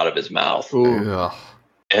vomit out of his mouth. Ooh.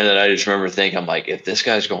 And then I just remember thinking, if this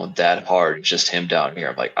guy's going that hard, it's just him down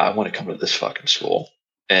here. I'm I want to come to this fucking school.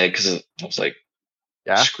 And because I was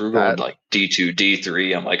screw going D2,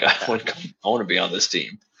 D3. I'm I want to be on this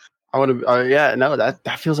team. I want to, no,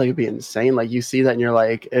 that feels like it'd be insane. You see that and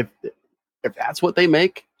you're if that's what they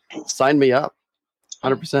make, sign me up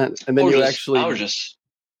 100%. And then it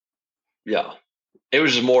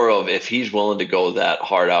was just more of if he's willing to go that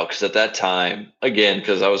hard out. Because at that time, again,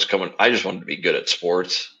 because I just wanted to be good at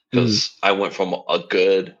sports. Because I went from a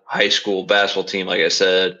good high school basketball team, like I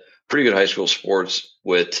said, pretty good high school sports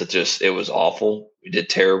it was awful. We did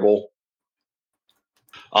terrible.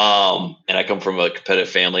 And I come from a competitive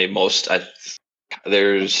family.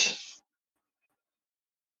 There's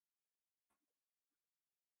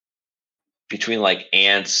between like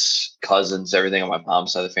aunts, cousins, everything on my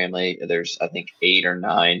mom's side of the family. There's I think 8 or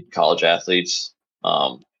 9 college athletes.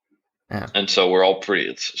 And so we're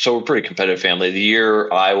pretty competitive family. The year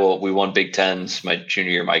we won Big Tens, my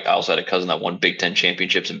junior year, I also had a cousin that won Big Ten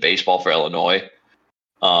championships in baseball for Illinois.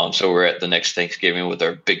 So we're at the next Thanksgiving with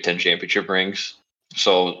our Big Ten championship rings.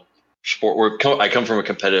 So I come from a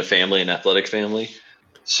competitive family, an athletic family.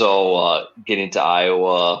 So getting to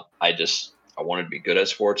Iowa, I wanted to be good at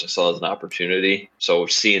sports. I saw it as an opportunity. So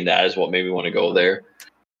seeing that is what made me want to go there.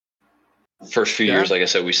 First few years, like I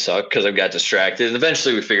said, we sucked because I got distracted. And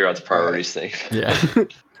eventually we figured out the priorities thing. Yeah.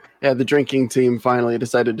 Yeah, the drinking team finally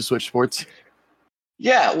decided to switch sports.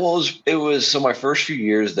 Yeah, well, it was so my first few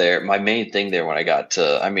years there, my main thing there when I got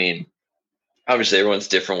to, obviously everyone's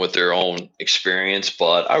different with their own experience,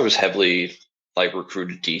 but I was heavily like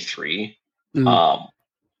recruited D3. Mm-hmm.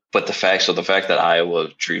 But the fact that Iowa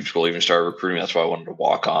Dream School even started recruiting, that's why I wanted to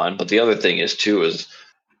walk on. But the other thing is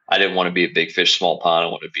I didn't want to be a big fish, small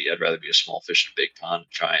pond. I'd rather be a small fish in a big pond.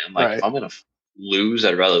 If I'm going to lose,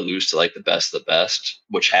 I'd rather lose to like the best of the best,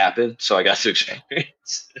 which happened. So I got to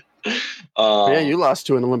experience. You lost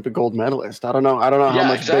to an Olympic gold medalist. I don't know how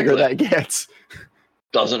much bigger that gets.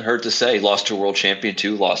 Doesn't hurt to say. Lost to a world champion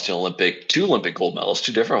too. Lost to two Olympic gold medals,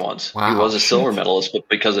 2 different ones. Wow. He was a silver medalist, but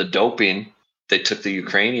because of doping, they took the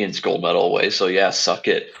Ukrainians' gold medal away. So yeah, suck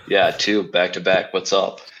it. Yeah, 2 back to back. What's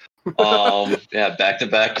up? Back to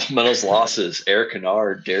back gold medals losses. Eric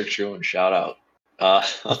Kennard, Derek Truman, shout out.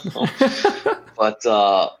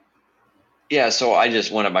 So I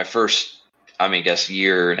just went at my first,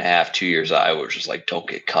 year and a half, 2 years. I was just like, don't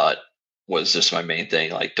get cut. Was just my main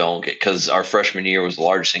thing. Like, because our freshman year was the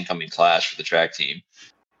largest incoming class for the track team.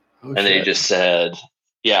 They just said,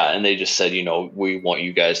 we want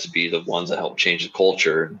you guys to be the ones that help change the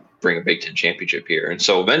culture and bring a Big Ten championship here. And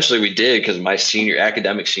so eventually we did, because my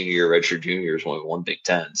academic senior year, redshirt juniors, when we won Big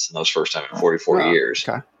Tens, and that was first time in 44 years.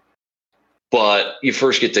 Okay. But you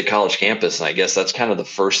first get to college campus, and I guess that's kind of the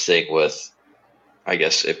first thing with,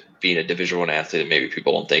 if being a Division I athlete that maybe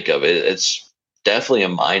people don't think of it. It's definitely a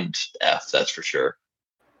mind F, that's for sure.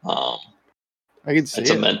 I can see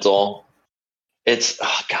it's a mental. It's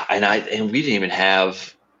and we didn't even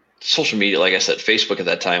have social media. Like I said, Facebook at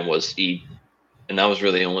that time was and that was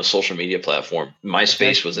really the only social media platform.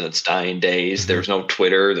 MySpace was in its dying days. There was no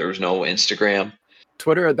Twitter. There was no Instagram.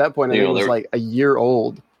 Twitter at that point, was like a year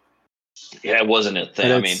old. Yeah, it wasn't a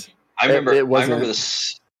thing. I remember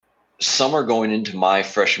this summer going into my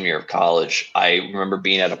freshman year of college. I remember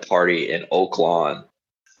being at a party in Oak Lawn,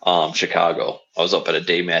 Chicago. I was up at a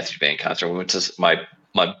Dave Matthews Band concert. We went to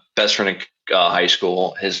my best friend in high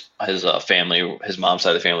school. His family, his mom's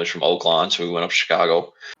side of the family is from Oak Lawn, so we went up to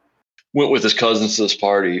Chicago. Went with his cousins to this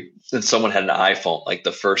party, and someone had an iPhone, like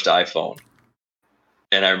the first iPhone.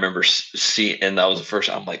 And I remember and that was the first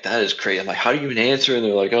time. I'm like, that is crazy. I'm like, how do you even answer? And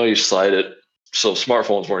they're like, oh, you slide it. So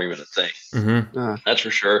smartphones weren't even a thing. Mm-hmm. That's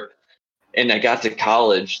for sure. And I got to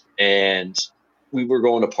college, and we were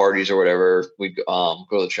going to parties or whatever. We'd go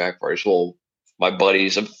to the track parties. Well, my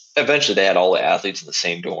buddies, eventually they had all the athletes in the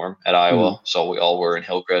same dorm at Iowa. So we all were in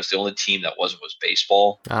Hillcrest. The only team that wasn't was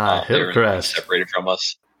baseball. Hillcrest. They were separated from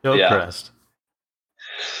us. Hillcrest. Yeah.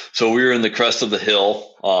 So we were in the crest of the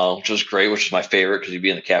hill, which was great, which is my favorite because you'd be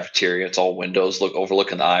in the cafeteria. It's all windows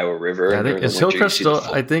overlooking the Iowa River. Yeah, is Hillcrest still?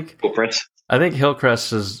 I think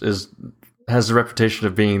Hillcrest has the reputation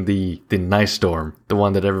of being the nice dorm, the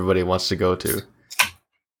one that everybody wants to go to. If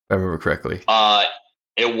I remember correctly.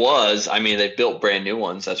 It was. They built brand new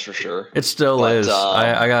ones. That's for sure. It still is.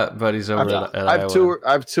 I got buddies over at Iowa.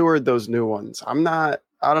 I've toured those new ones.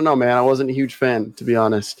 I don't know, man. I wasn't a huge fan, to be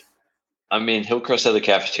honest. Hillcrest had the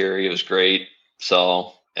cafeteria. It was great.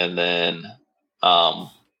 So, and then I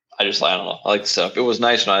don't know. I like the stuff. It was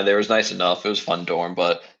nice when there was nice enough. It was a fun dorm,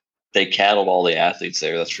 but they cattled all the athletes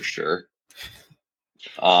there. That's for sure.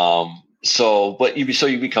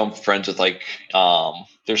 You become friends with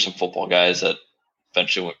there's some football guys that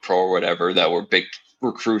eventually went pro or whatever that were big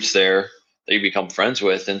recruits there that you become friends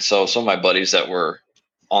with. And so some of my buddies that were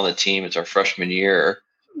on the team, it's our freshman year,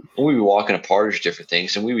 and we'd be walking to parties, different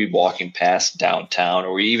things, and we'd be walking past downtown,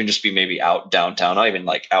 or we even just be maybe out downtown, not even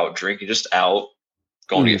like out drinking, just out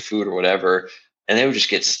going to get food or whatever. And they would just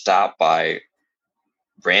get stopped by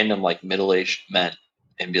random middle-aged men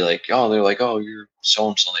and be like, they're like, oh, you're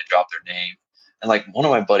so-and-so. And they drop their name. And one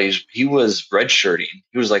of my buddies, he was redshirting.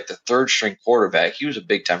 He was like the 3rd string quarterback. He was a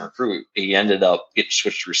big time recruit. He ended up getting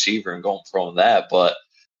switched to receiver and going pro in that. But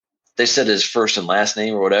they said his first and last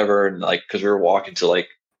name or whatever, and like because we were walking to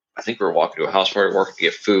I think we were walking to a house party, working to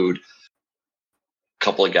get food. A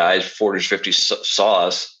couple of guys, 40s, 50s, saw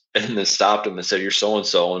us and then stopped him and said, "You're so and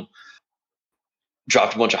so," and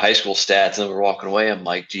dropped a bunch of high school stats. And then we're walking away. I'm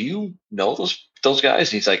like, "Do you know those guys?"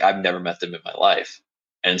 And he's like, "I've never met them in my life."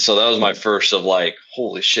 And so that was my first of like,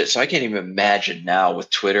 holy shit. So I can't even imagine now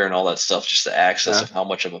with Twitter and all that stuff, just the access of how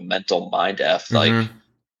much of a mental mind F. Like,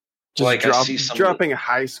 just I see some dropping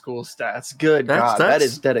high school stats. Good God, that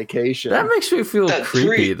is dedication. That makes me feel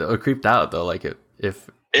creeped out though. Like it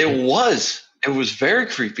was very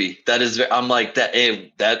creepy. That is, I'm like that.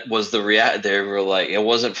 That was the react. They were like, it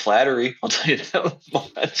wasn't flattery. I'll tell you that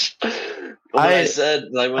much. I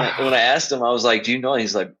said, like when I asked him, I was like, "Do you know?" And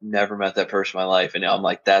he's like, "Never met that person in my life." And I'm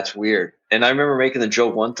like, "That's weird." And I remember making the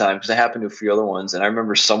joke one time because it happened to a few other ones, and I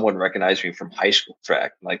remember someone recognized me from high school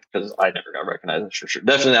track, like because I never got recognized for sure.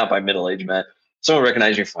 Definitely not by middle age man. Someone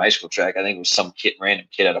recognized me from high school track. I think it was some random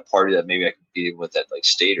kid at a party that maybe I competed with at like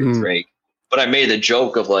State or Drake. But I made the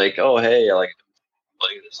joke of like, "Oh hey, like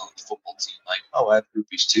play this on the football team." Like, "Oh, I have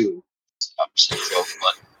groupies too." It's obviously a joke,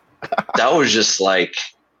 but that was just like.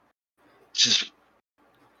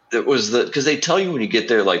 It was because they tell you when you get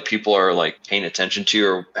there, like people are like paying attention to you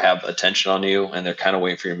or have attention on you, and they're kind of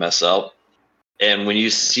waiting for you to mess up. And when you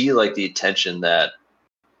see like the attention that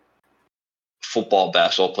football,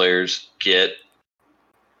 basketball players get,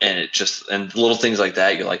 and little things like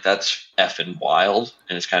that, you're like, that's effing wild,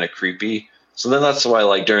 and it's kind of creepy. So then that's why,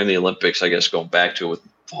 like during the Olympics, I guess going back to it with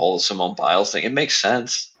the whole Simone Biles thing, it makes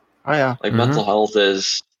sense. Oh yeah, like mental health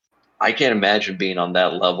is. I can't imagine being on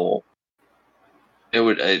that level. It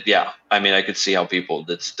would, I mean, I could see how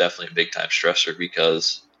that's definitely a big time stressor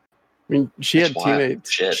because. I mean, she had teammates.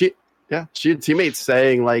 She had teammates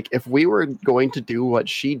saying like, if we were going to do what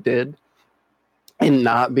she did, and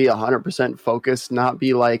not be 100% focused, not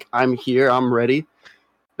be like, I'm here, I'm ready.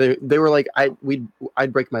 They were like,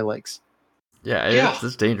 I'd break my legs. Yeah,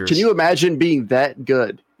 it's dangerous. Can you imagine being that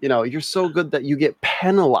good? You know, you're so good that you get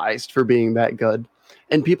penalized for being that good,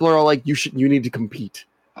 and people are all like, you need to compete.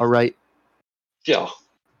 All right. Yeah.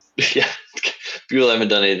 People haven't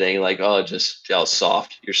done anything like,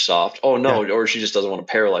 soft. You're soft. Oh no, or she just doesn't want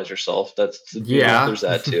to paralyze herself. There's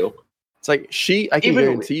that too. It's like I can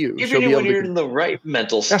guarantee you, even when you're in the right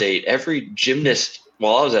mental state, every gymnast.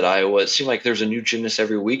 While I was at Iowa, it seemed like there's a new gymnast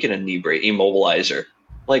every week in a knee brace, immobilizer.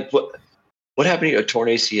 Like what happened to you? A torn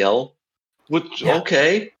ACL?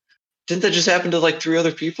 Okay, didn't that just happen to like 3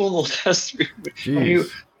 other people in the last 3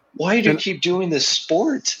 weeks? Why do you keep doing this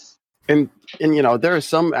sport? And you know, there are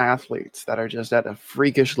some athletes that are just at a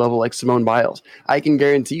freakish level, like Simone Biles. I can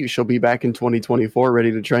guarantee you she'll be back in 2024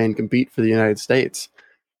 ready to try and compete for the United States.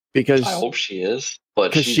 Because I hope she is.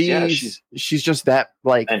 But she's just that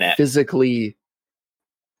like physically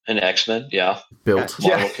an X-Men, built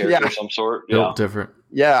character of some sort. Built different.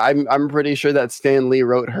 Yeah, I'm pretty sure that Stan Lee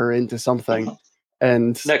wrote her into something.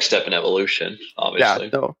 And next step in evolution, obviously.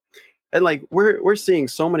 Yeah, no. And like we're seeing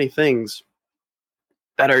so many things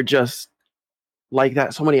that are just like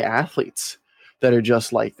that, so many athletes that are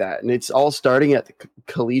just like that. And it's all starting at the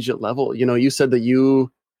collegiate level. You know, you said that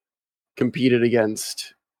you competed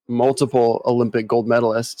against multiple Olympic gold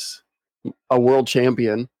medalists, a world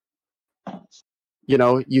champion. You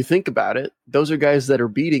know, you think about it, those are guys that are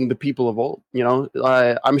beating the people of old. You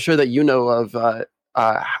know, I'm sure that you know of,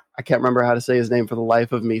 I can't remember how to say his name for the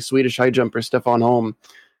life of me, Swedish high jumper Stefan Holm.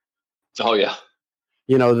 Oh, yeah.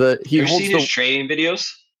 You know, Have you seen his training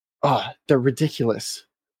videos? Oh, they're ridiculous.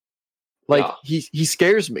 Like he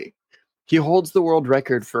scares me. He holds the world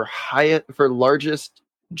record for largest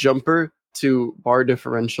jumper to bar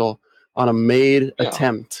differential on a made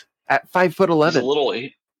attempt at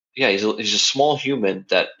 5'11". He's a small human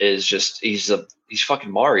that is just he's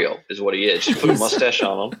fucking Mario is what he is. Just put a mustache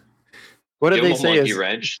on him. What do they say?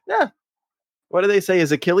 What do they say?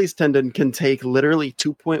 His Achilles tendon can take literally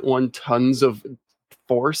 2.1 tons of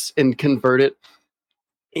force and convert it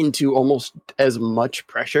into almost as much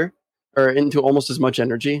pressure or into almost as much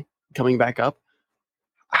energy coming back up.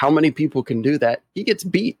 How many people can do that? He gets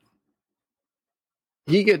beat.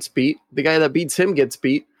 The guy that beats him gets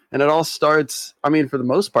beat. And it all starts, I mean, for the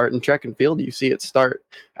most part in track and field, you see it start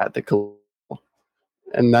at the collegiate level.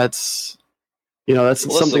 And that's, you know, that's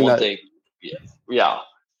something that...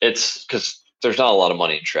 It's because there's not a lot of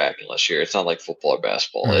money in track it's not like football or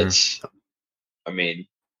basketball. Mm-hmm. I mean,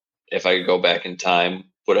 if I could go back in time,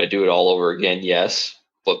 would I do it all over again? Yes,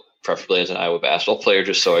 but preferably as an Iowa basketball player,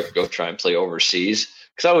 just so I could go try and play overseas.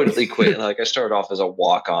 Because I would quit. Like I started off as a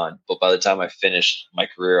walk-on, but by the time I finished my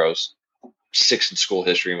career, I was 6th in school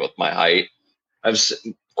history with my height. I was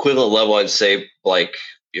equivalent level, I'd say, like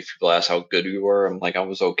if people ask how good we were, I'm like, I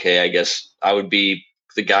was okay. I guess I would be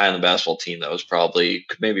the guy on the basketball team that was probably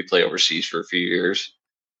could maybe play overseas for a few years.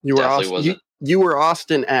 You were Definitely Austin, wasn't. you were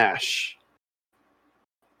Austin Ash.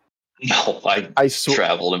 No, I swear.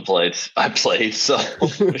 traveled and played. I played, so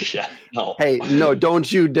yeah, no. Hey, no,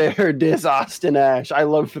 don't you dare diss Austin Ash. I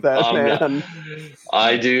love that man.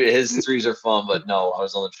 I do. His threes are fun, but no, I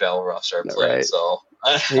was on the travel roster. I played, Right. so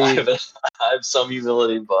I have some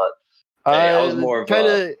humility, but hey, I was more of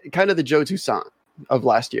kind of the Joe Toussaint of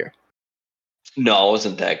last year. No, I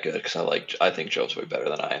wasn't that good because I think Joe's way better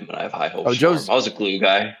than I am, and I have high hopes. Oh, for him. I was a glue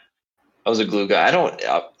guy.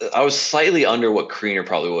 I was slightly under what Kriener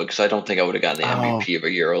probably would because I don't think I would have gotten the MVP of a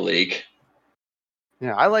EuroLeague.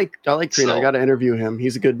 Yeah, I like Kriener. So- I got to interview him.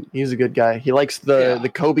 He's a good guy. He likes the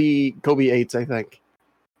Kobe 8s, I think.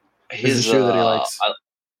 His shoe that he likes.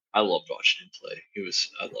 I loved watching him play.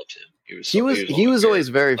 I loved him. He was always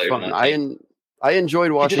very fun. I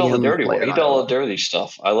enjoyed watching him play. He did all the dirty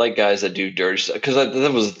stuff. I like guys that do dirty stuff because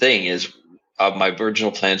that was the thing is my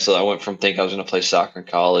original plan. So I went from thinking I was going to play soccer in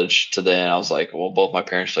college to then I was like, well, both my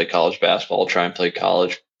parents play college basketball. I'll try and play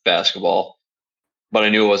college basketball, but I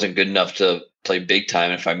knew it wasn't good enough to play big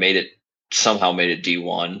time. If I somehow made it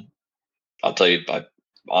D1, I'll tell you,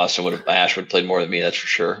 Ash would have played more than me. That's for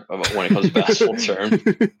sure. When it comes to basketball term,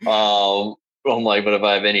 I'm like, but if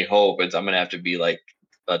I have any hope, I'm going to have to be like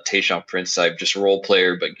a Tayshaun Prince type, just role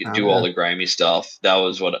player, but do all the grimy stuff. That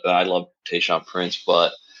was what I love, Tayshaun Prince.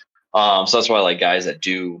 But so that's why I like guys that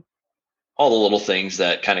do all the little things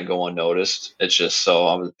that kind of go unnoticed. It's just so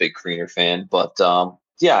I'm a big Kriener fan. But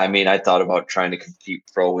yeah, I mean, I thought about trying to compete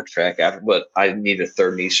pro with track after, but I needed a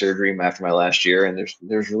third knee surgery after my last year, and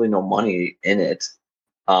there's really no money in it.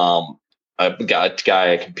 A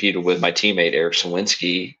guy I competed with, my teammate Eric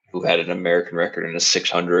Sawinski, who had an American record in a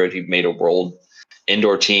 600. He made a world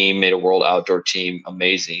indoor team, made a world outdoor team.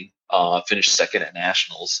 Amazing. Finished second at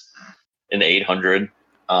nationals in the 800.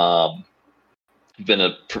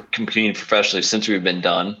 Been competing professionally since we've been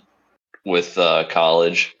done with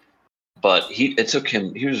college. But it took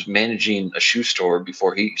him. He was managing a shoe store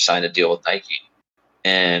before he signed a deal with Nike,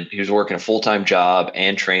 and he was working a full-time job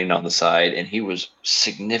and training on the side. And he was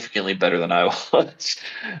significantly better than I was.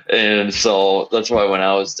 And so that's why when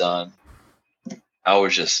I was done, I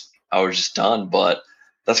was just done. But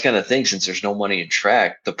that's kind of thing. Since there's no money in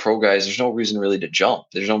track, the pro guys, there's no reason really to jump.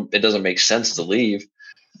 It doesn't make sense to leave.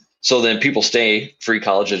 So then people stay, free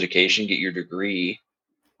college education, get your degree,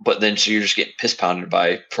 but then so you're just getting piss pounded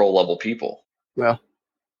by pro level people. Yeah.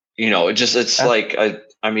 Like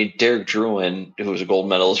I mean, Derek Druin, who was a gold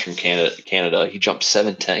medalist from Canada, he jumped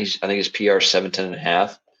 7'10". I think his PR is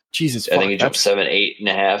 7'10.5". Jesus, I think he jumped 7'8.5",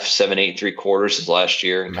 7'8 3/4 his last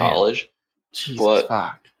year in college. Jesus, but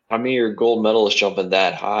fuck. I mean, your gold medalist jumping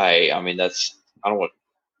that high. I mean, I don't want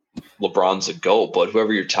LeBron's a GOAT, but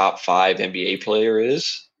whoever your top 5 NBA player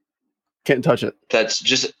is, can't touch it. That's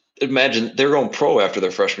just imagine they're going pro after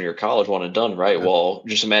their freshman year of college, one and done, right? Yeah. Well,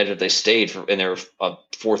 just imagine if they stayed and they're a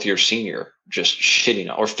 4th year senior, just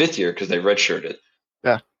shitting, or 5th year because they redshirted.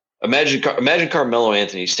 Yeah. Imagine Carmelo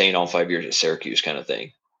Anthony staying all 5 years at Syracuse, kind of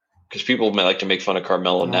thing. Because people may like to make fun of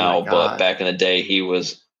Carmelo now, but back in the day, he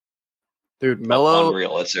was Melo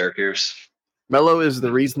unreal at Syracuse. Melo is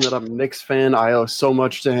the reason that I'm a Knicks fan. I owe so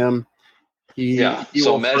much to him.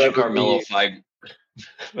 So imagine Carmelo Anthony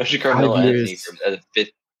from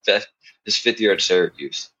his 5th year at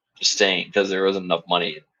Syracuse, just staying because there wasn't enough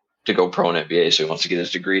money to go pro in NBA. So he wants to get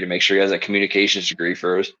his degree to make sure he has that communications degree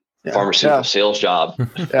for his pharmaceutical sales job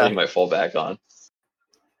that he might fall back on.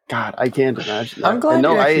 God, I can't imagine that. I'm glad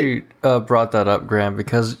you actually brought that up, Graham,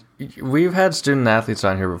 because we've had student athletes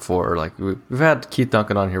on here before. Like we've had Keith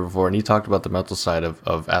Duncan on here before, and he talked about the mental side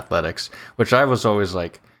of athletics, which I was always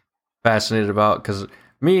like fascinated about. Because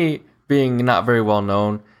me being not very well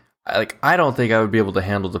known, I don't think I would be able to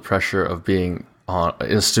handle the pressure of being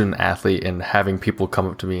a student athlete and having people come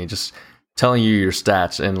up to me and just telling you your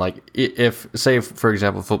stats. And like, if say for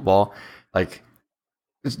example football, like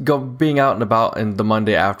being out and about and the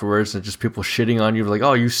Monday afterwards and just people shitting on you like,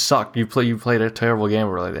 oh, you suck, you played a terrible game,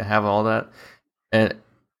 or like they have all that, and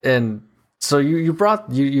so you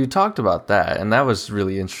talked about that, and that was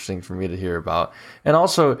really interesting for me to hear about. And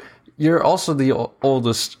also you're also the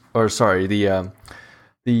oldest, or sorry, the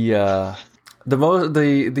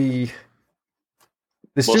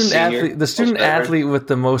student athlete with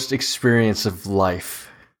the most experience of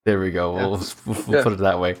life. There we go. We'll put it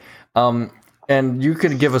that way. And you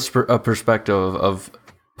could give us a perspective of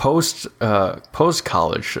post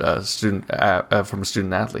college student from a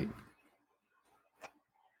student athlete.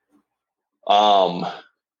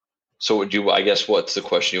 So would you? I guess what's the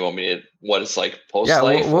question you want me to? What it's like post Yeah,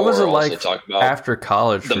 life? what was it like talk about after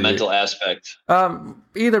college? the for mental you? aspect.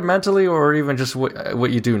 Either mentally or even just what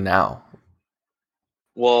you do now.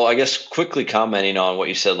 Well, I guess quickly commenting on what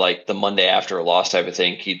you said, like the Monday after a loss type of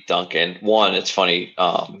thing, Keith Duncan. One, it's funny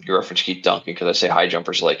you reference Keith Duncan because I say high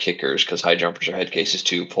jumpers are like kickers because high jumpers are head cases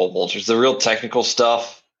too, pole vaulters. The real technical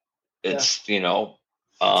stuff, it's so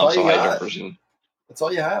high jumpers. And That's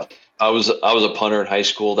all you have. I was a punter in high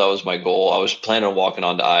school. That was my goal. I was planning on walking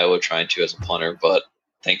on to Iowa trying to as a punter, but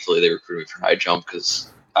thankfully they recruited me for high jump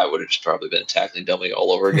because I would have just probably been a tackling dummy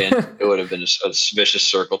all over again. It would have been a vicious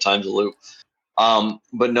circle times a loop.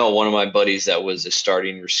 But no, one of my buddies that was a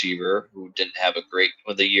starting receiver who didn't have a great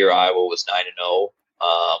the year Iowa was 9-0,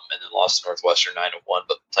 and then lost to Northwestern 9-1,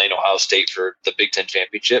 but playing Ohio State for the Big Ten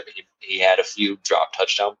championship. He had a few drop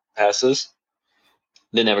touchdown passes.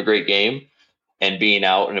 Didn't have a great game, and being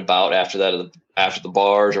out and about after that, after the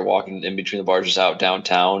bars or walking in between the bars, just out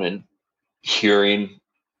downtown and hearing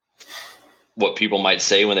what people might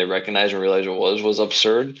say when they recognize and realize it was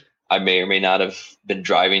absurd. I may or may not have been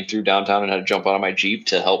driving through downtown and had to jump out of my Jeep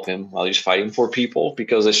to help him while he's fighting for people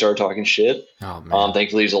because they started talking shit. Oh, man.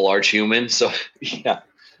 Thankfully, he's a large human. So, yeah.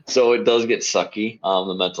 So it does get sucky,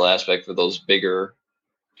 the mental aspect for those bigger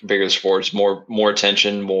sports, more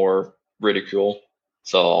attention, more ridicule.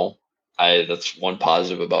 So that's one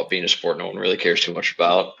positive about being a sport no one really cares too much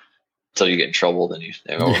about. Until you get in trouble, then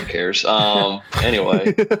no one cares.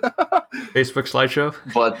 Anyway. Facebook slideshow?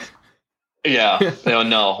 But... Yeah,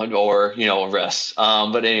 or arrests.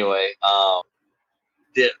 But anyway, I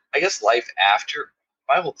guess life after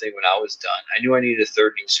my whole thing when I was done, I knew I needed a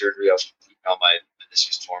third knee surgery. I was on my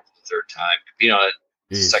meniscus torn for the third time, being on it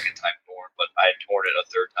the second time torn, but I had torn it a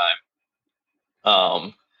third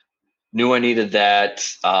time. Knew I needed that.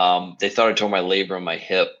 They thought I tore my labrum in my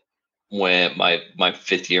hip when my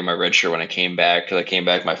fifth year, my red shirt, when I came back, because I came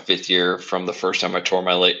back my fifth year from the first time I tore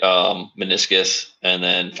my meniscus, and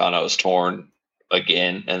then found out I was torn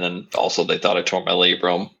again, and then also they thought I tore my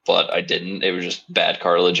labrum, but I didn't. It was just bad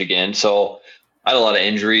cartilage again. So I had a lot of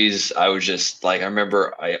injuries. I was just I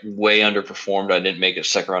remember I way underperformed. I didn't make a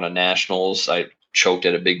second round of nationals. I choked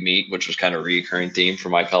at a big meet, which was kind of a reoccurring theme for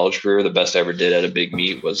my college career. The best I ever did at a big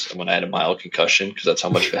meet was when I had a mild concussion, because that's how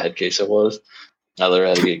much of a head case it was. I literally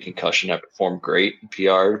had to get a concussion. I performed great,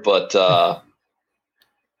 PR'd, but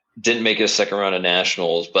didn't make it a second round of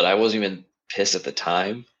nationals. But I wasn't even pissed at the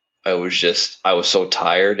time. I was so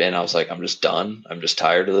tired, and I was like, I'm just done. I'm just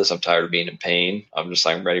tired of this. I'm tired of being in pain. I'm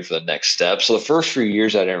ready for the next step. So the first few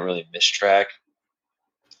years, I didn't really miss track.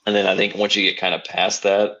 And then I think once you get kind of past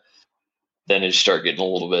that, then you start getting a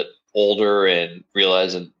little bit older and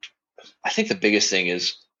realizing, I think the biggest thing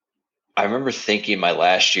is, I remember thinking my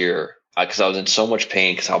last year, because I was in so much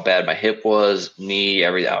pain because how bad my hip was, knee,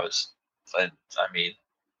 everything. We'll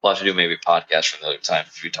have to do maybe a podcast for another time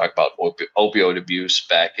if we talk about opioid abuse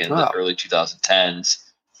back in the early 2010s.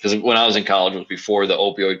 Because when I was in college, it was before the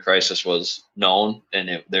opioid crisis was known,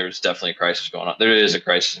 and there's definitely a crisis going on. There is a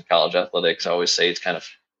crisis in college athletics. I always say it's kind of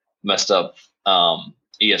messed up.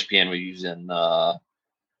 ESPN was using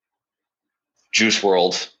Juice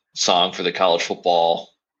WRLD song for the college football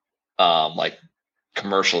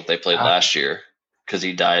commercial that they played last year, because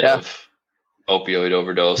he died of opioid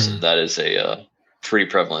overdose, and that is a pretty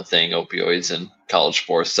prevalent thing, opioids in college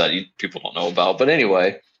sports that people don't know about. But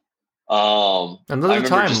anyway, another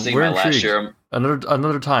time. Just thinking my last year,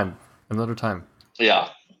 another time. Yeah,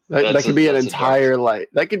 that could be an entire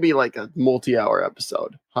that could be like a multi-hour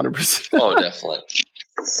episode, 100%. Oh, definitely.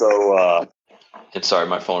 So, and sorry,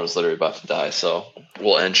 my phone is literally about to die, so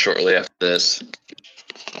we'll end shortly after this.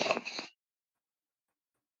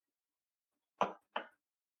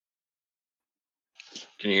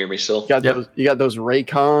 Can you hear me still? You got those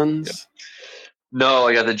Raycons? Yep. No,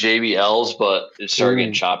 I got the JBLs, but it started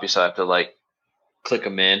getting choppy, so I have to click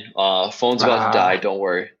them in. Phone's about to die. Don't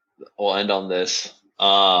worry. We'll end on this.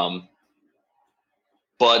 But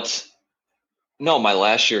no, my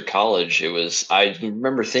last year of college, I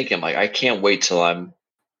remember thinking, I can't wait till I'm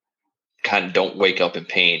kind of don't wake up in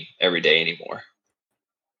pain every day anymore.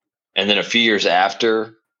 And then a few years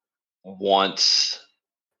after, once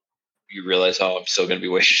you realize, I'm still going to be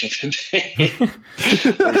waking up in pain.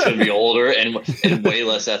 I'm going to be older and way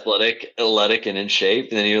less athletic and in shape.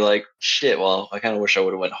 And then you're like, shit, well, I kind of wish I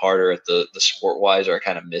would have went harder at the sport wise, or I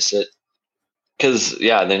kind of miss it. Because,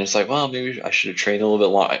 then it's like, well, maybe I should have trained a little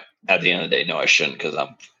bit longer. At the end of the day, no, I shouldn't, because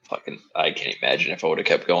I can't imagine if I would have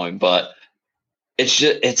kept going. But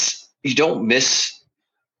you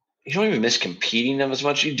don't even miss competing them as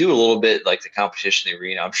much. You do a little bit, like the competition, the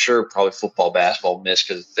arena. I'm sure probably football, basketball miss,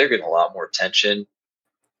 because they're getting a lot more attention.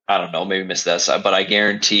 I don't know, maybe miss that side, but I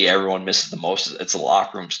guarantee everyone misses the most. It's the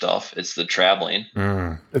locker room stuff. It's the traveling.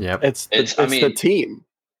 Yep. It's the team.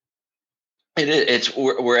 It is.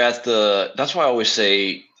 We're at the. That's why I always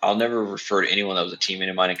say I'll never refer to anyone that was a teammate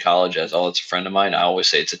of mine in college as, oh, it's a friend of mine. I always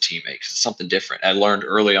say it's a teammate because it's something different. I learned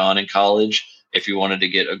early on in college, if you wanted to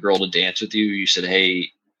get a girl to dance with you, you said,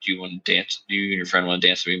 hey, do you want to dance? Do you and your friend want to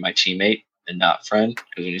dance with me, my teammate, and not friend?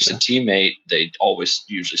 Because when you said teammate, they always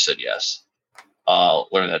usually said yes.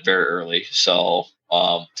 Learned that very early. So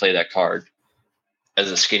play that card.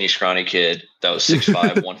 As a skinny, scrawny kid that was 6'5",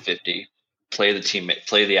 150, play the teammate,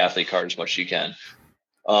 play the athlete card as much as you can.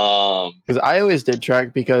 Because I always did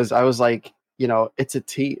track because I was like, it's a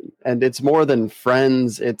team and it's more than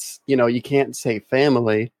friends. It's, you can't say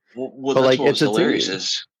family. Well, but that's like, what was it's hilarious a team.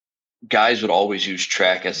 is guys would always use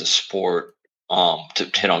track as a sport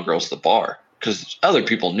to hit on girls at the bar. Because other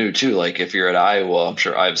people knew too. Like if you're at Iowa, I'm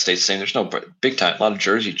sure Iowa State's saying there's no big time, a lot of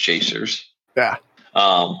jersey chasers. Yeah.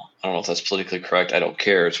 I don't know if that's politically correct. I don't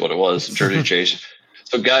care. It's what it was. Jersey chase.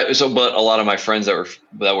 But a lot of my friends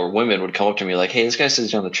that were women would come up to me like, hey, this guy says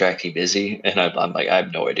he's on the track team. Is he? And I'm like, I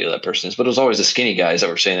have no idea who that person is. But it was always the skinny guys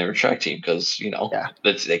that were saying they were track team because,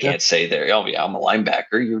 they can't say they're, oh, yeah, I'm a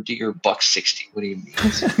linebacker. You're $160. What do you mean?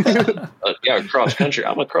 Yeah, cross country.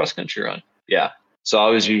 I'm a cross country run. Yeah. So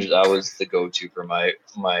I was the go-to for my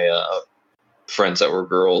friends that were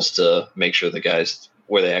girls to make sure the guys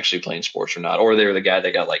were they actually playing sports or not, or they were the guy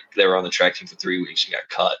that got they were on the track team for 3 weeks and got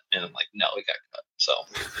cut, and I'm like, no, we got cut. So,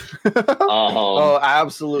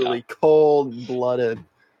 absolutely cold-blooded.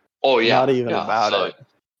 Oh yeah, not even about it.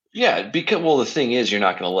 Yeah, because the thing is, you're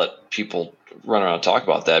not going to let people run around and talk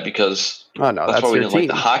about that because that's why we your didn't team. like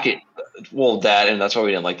the hockey. Well, that's why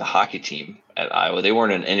we didn't like the hockey team at Iowa. They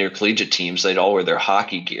weren't an intercollegiate team, so they'd all wear their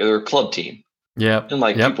hockey gear, their club team. Yeah, and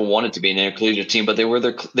people wanted to be an intercollegiate team, but they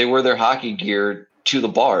were their hockey gear to the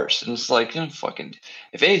bars. And it's like, fucking,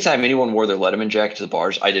 if anytime anyone wore their Letterman jacket to the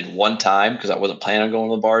bars, I did one time because I wasn't planning on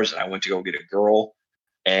going to the bars, and I went to go get a girl,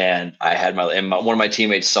 and I had one of my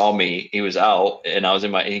teammates saw me. He was out, and I was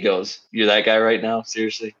he goes, "You're that guy right now?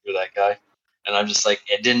 Seriously, you're that guy?" And I'm just like,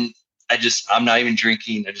 I'm not even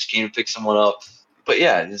drinking. I just came to pick someone up. But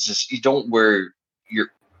yeah, it's just, you don't wear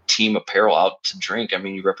your team apparel out to drink. I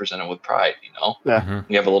mean, you represent it with pride, Yeah.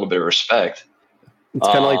 Mm-hmm. You have a little bit of respect. It's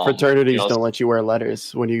kind of like fraternities don't let you wear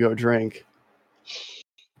letters when you go drink.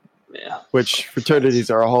 Yeah. Which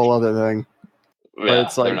fraternities are a whole other thing. Yeah,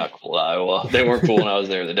 it's like, they're not cool in Iowa. They weren't cool when I was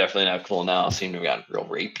there. They're definitely not cool now. Seem to have gotten real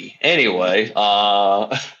rapey. Anyway,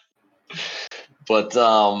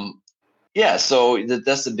 yeah, so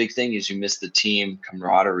that's the big thing is you miss the team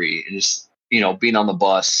camaraderie and just, being on the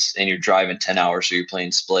bus and you're driving 10 hours, so you're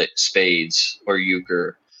playing spades or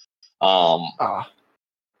euchre. I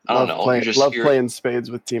don't know. Love playing spades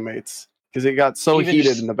with teammates because it got so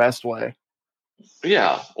heated in the best way.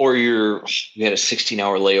 Yeah, or you had a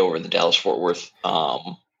 16-hour layover in the Dallas-Fort Worth. We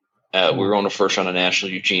were on the first round of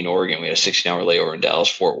National Eugene, Oregon. We had a 16-hour layover in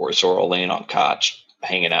Dallas-Fort Worth, so we're all laying on cots,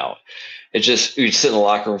 hanging out. It's just we'd sit in the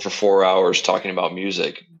locker room for 4 hours talking about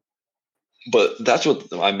music. But that's what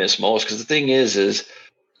I miss most because the thing is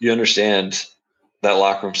you understand that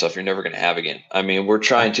locker room stuff you're never going to have again. I mean, we're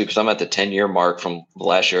trying to because I'm at the 10-year mark from the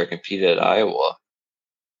last year I competed at Iowa,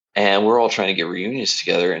 and we're all trying to get reunions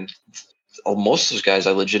together. And most of those guys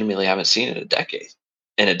I legitimately haven't seen in a decade,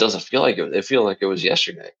 and it doesn't feel like it. It feels like it was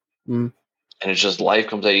yesterday. Mm. And it's just life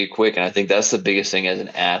comes at you quick. And I think that's the biggest thing as an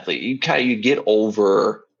athlete. You get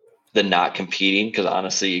over the not competing because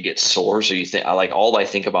honestly you get sore. So you think all I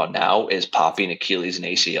think about now is popping Achilles and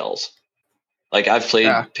ACLs. Like I've played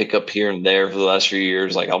pickup here and there for the last few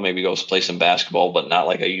years. Like I'll maybe go play some basketball, but not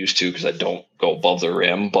like I used to because I don't go above the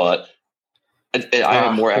rim. But I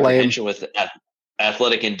have more apprehension with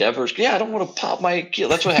athletic endeavors. Yeah, I don't want to pop my Achilles.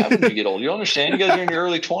 That's what happens when you get old. You understand? You guys are in your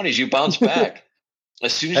early 20s. You bounce back.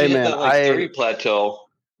 As soon as you hit that 30 plateau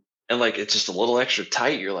and it's just a little extra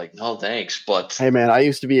tight, you're like, no, thanks. But hey, man, I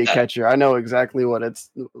used to be a catcher. I know exactly what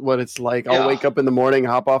it's like. I'll wake up in the morning,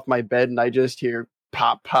 hop off my bed, and I just hear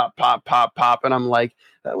pop, pop, pop, pop, pop, and I'm like,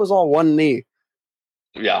 that was all one knee.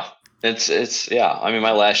 Yeah, it's yeah. I mean,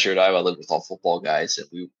 my last year at Iowa, I lived with all football guys, and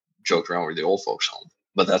we joked around with the old folks home.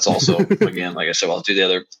 But that's also again, like I said, I'll do the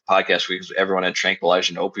other podcast weeks. Everyone had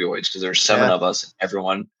tranquilizer and opioids because there's 7 of us, and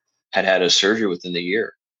everyone had a surgery within the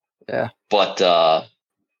year. Yeah. But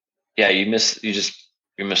you miss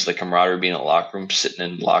the camaraderie being in the locker room, sitting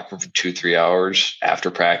in the locker room for 2-3 hours after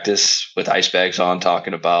practice with ice bags on,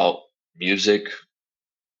 talking about music,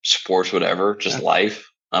 sports, whatever, just life.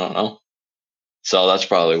 I don't know. So that's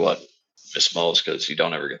probably what I miss most because you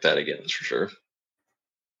don't ever get that again. That's for sure.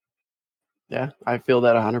 Yeah, I feel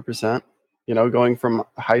that 100%. You know, going from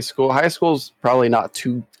high school. High school's probably not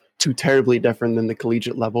too terribly different than the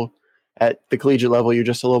collegiate level. At the collegiate level, you're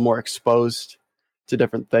just a little more exposed to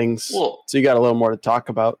different things, so you got a little more to talk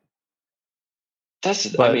about.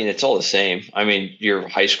 I mean, it's all the same. I mean, your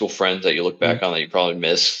high school friends that you look back on that you probably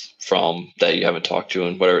miss from that you haven't talked to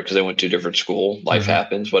and whatever, because they went to a different school. Life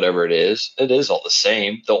happens, whatever it is all the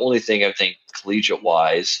same. The only thing I think collegiate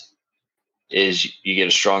wise is you get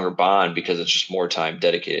a stronger bond because it's just more time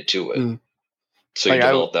dedicated to it. So you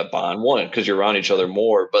develop that bond, one, because you're around each other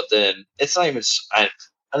more, but then it's not even,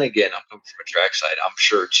 and again, I'm coming from a track side. I'm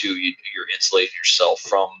sure too, you're insulating yourself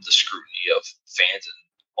from the scrutiny of fans and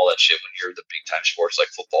all that shit when you're the big time sports like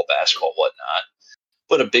football, basketball, whatnot.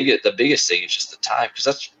 But the biggest thing is just the time, because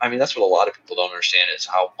that's what a lot of people don't understand is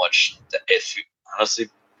how much. If you honestly,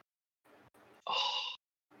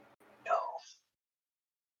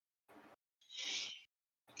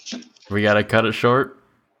 We gotta cut it short.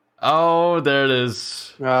 Oh, there it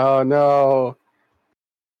is. Oh no!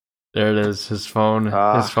 There it is. His phone.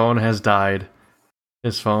 His phone has died.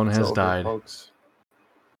 His phone has died. Folks.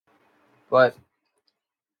 But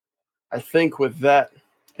I think with that,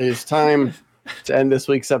 it is time to end this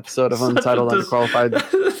week's episode of Untitled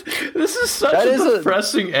Underqualified. This is such a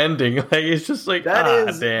depressing ending. Like it's just like damn.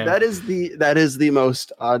 That is the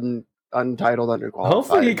most Untitled Underqualified.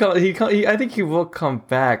 Hopefully I think he will come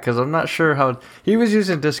back, because I'm not sure how he was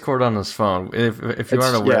using Discord on his phone. If you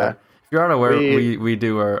aren't aware. If you aren't aware, we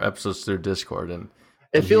do our episodes through Discord, and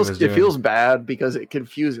it feels bad because it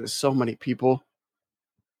confuses so many people.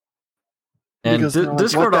 And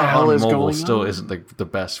Discord on mobile still isn't the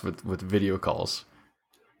best with video calls.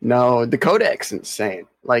 No, the codec's insane.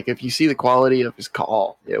 Like if you see the quality of his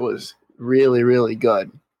call, it was really, really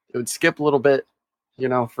good. It would skip a little bit,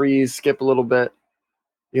 freeze, skip a little bit,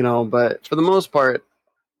 but for the most part,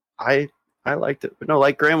 I liked it. But no,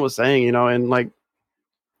 like Graham was saying, and like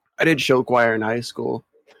I did show choir in high school.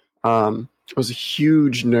 I was a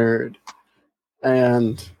huge nerd,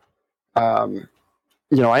 and I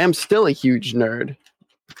am still a huge nerd,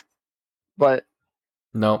 but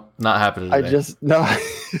no, not happening today. I just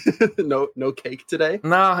no cake today.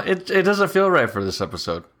 No, it doesn't feel right for this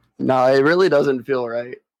episode. No, it really doesn't feel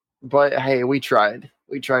right. But hey, we tried,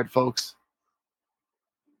 folks.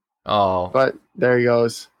 Oh, but there he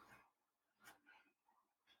goes.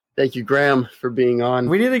 Thank you, Graham, for being on.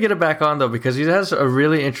 We need to get it back on, though, because he has a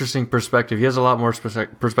really interesting perspective. He has a lot more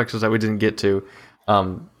perspectives that we didn't get to.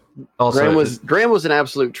 Also, Graham was an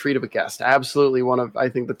absolute treat of a guest. Absolutely one of, I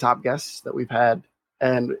think, the top guests that we've had.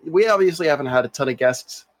 And we obviously haven't had a ton of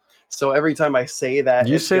guests. So every time I say that,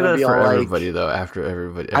 you say that for everybody, though. After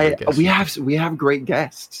everybody, we have great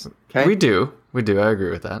guests. Okay, we do. I agree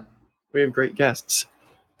with that. We have great guests,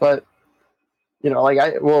 but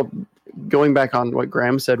going back on what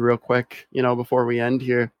Graham said real quick, before we end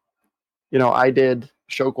here, I did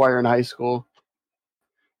show choir in high school,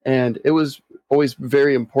 and it was always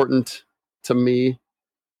very important to me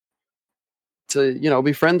to,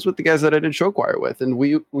 be friends with the guys that I did show choir with. And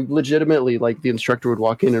we legitimately, like, the instructor would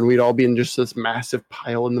walk in and we'd all be in just this massive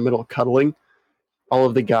pile in the middle cuddling, all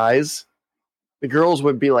of the guys. The girls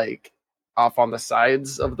would be like off on the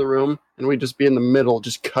sides of the room, and we'd just be in the middle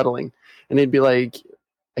just cuddling. And he'd be like,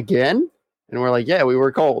 again? And we're like, yeah, we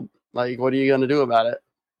were cold. Like, what are you going to do about it?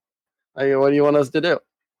 Like, what do you want us to do?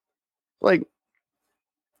 Like,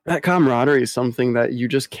 that camaraderie is something that you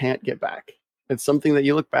just can't get back. It's something that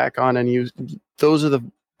you look back on and those are the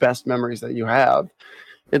best memories that you have.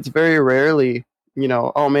 It's very rarely,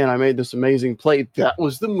 oh man, I made this amazing play. That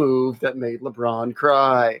was the move that made LeBron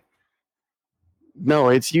cry. No,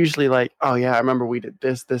 it's usually like, oh yeah, I remember we did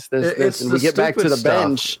this, and we get back to the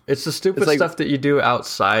bench. It's the stupid stuff that you do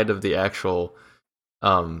outside of the actual,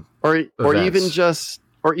 or even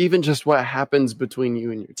just what happens between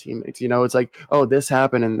you and your teammates. It's like, oh, this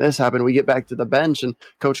happened and this happened. We get back to the bench and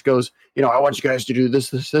coach goes, I want you guys to do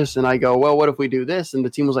this. And I go, well, what if we do this? And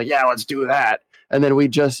the team was like, yeah, let's do that. And then we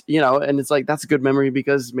just, and it's like, that's a good memory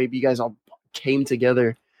because maybe you guys all came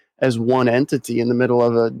together as one entity in the middle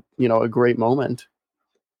of a great moment.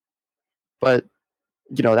 But,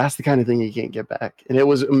 that's the kind of thing you can't get back. And it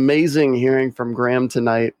was amazing hearing from Graham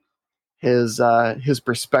tonight, his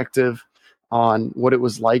perspective on what it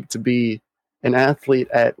was like to be an athlete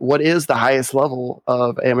at what is the highest level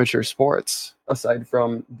of amateur sports, aside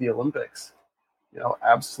from the Olympics.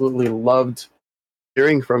 Absolutely loved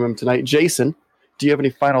hearing from him tonight. Jason, do you have any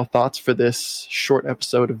final thoughts for this short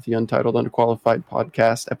episode of the Untitled Underqualified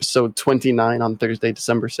podcast, episode 29 on Thursday,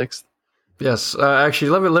 December 6th? Yes.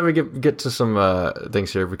 Actually, let me get to some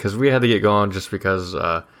things here, because we had to get going just because,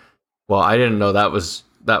 I didn't know that was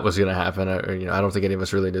that was going to happen. I don't think any of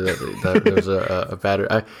us really knew that there was a battery.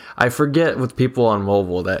 I forget with people on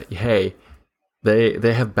mobile that, hey,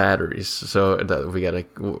 they have batteries, so that we got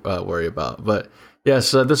to worry about. But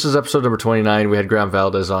yes, this is episode number 29. We had Graham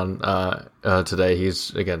Valdez on today.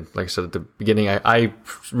 He's, again, like I said at the beginning, I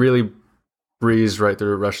really breezed right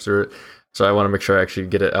through it, rushed through it. So I want to make sure I actually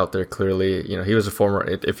get it out there clearly. He was a former,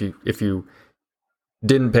 if you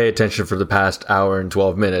didn't pay attention for the past hour and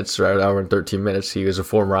 12 minutes, or hour and 13 minutes, he was a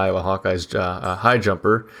former Iowa Hawkeyes high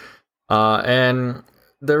jumper. And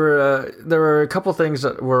there were a couple things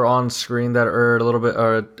that were on screen that are a little bit,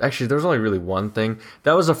 actually there was only really one thing.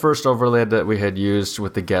 That was the first overlay that we had used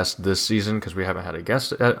with the guest this season, because we haven't had a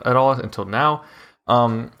guest at all until now.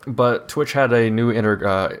 But Twitch had a new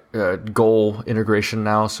goal integration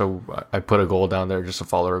now, so I put a goal down there, just a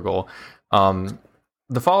follower goal.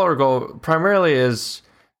 The follower goal primarily it's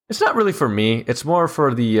not really for me. It's more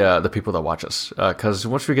for the people that watch us. Because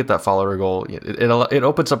once we get that follower goal, it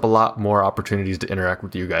opens up a lot more opportunities to interact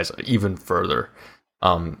with you guys even further.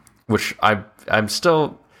 Which I'm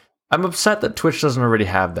upset that Twitch doesn't already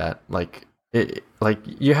have that.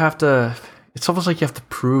 You have to. It's almost like you have to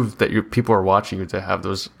prove that your people are watching you to have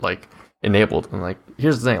those enabled. And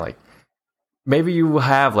here's the thing, maybe you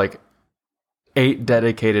have 8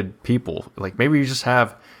 dedicated people. Maybe you just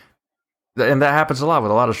have, and that happens a lot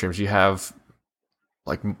with a lot of streams. You have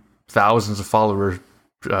thousands of follower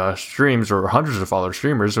streams or hundreds of follower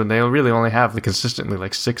streamers, and they really only have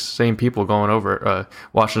consistently 6 same people going over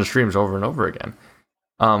watching the streams over and over again.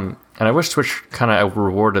 And I wish Twitch kind of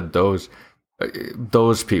rewarded those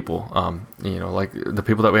people, the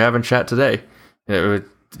people that we have in chat today.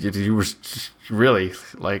 You were really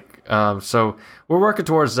so we're working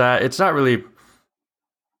towards that. It's not really,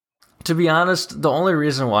 to be honest, the only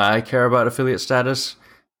reason why I care about affiliate status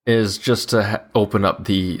is just to open up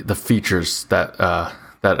the features that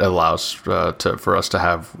allows for us to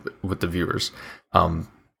have with the viewers.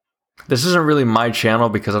 This isn't really my channel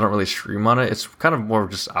because I don't really stream on it. It's kind of more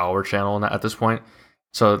just our channel at this point.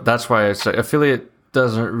 So that's why affiliate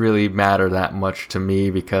doesn't really matter that much to me,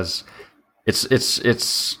 because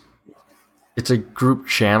it's a group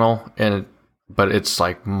channel, but it's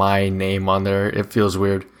my name on there. It feels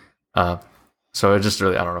weird. So it just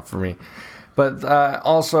really, I don't know, for me. But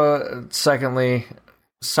also, secondly,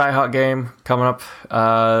 Cyhawk game coming up.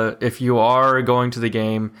 If you are going to the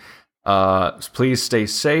game, please stay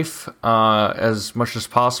safe as much as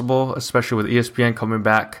possible, especially with ESPN coming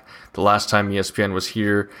back. The last time ESPN was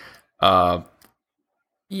here, it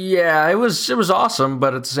was awesome,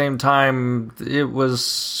 but at the same time, it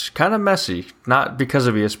was kind of messy. Not because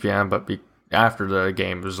of ESPN, but after the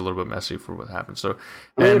game, it was a little bit messy for what happened. So,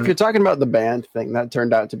 if you're talking about the band thing, that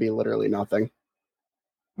turned out to be literally nothing.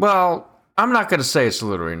 Well, I'm not going to say it's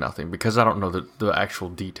literally nothing because I don't know the actual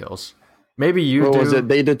details. Maybe you do. Was it?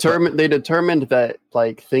 They determined that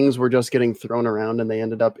things were just getting thrown around, and they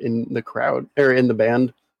ended up in the crowd or in the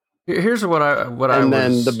band. Here's what I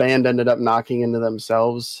then the band ended up knocking into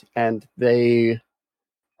themselves, and they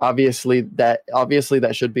obviously that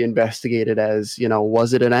should be investigated as,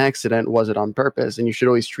 was it an accident? Was it on purpose? And you should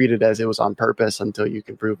always treat it as it was on purpose until you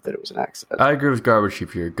can prove that it was an accident. I agree with Garbage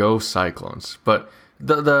Sheep here. Go Cyclones. But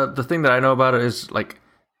the thing that I know about it is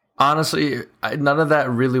honestly, none of that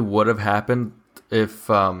really would have happened if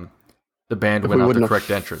the band went out the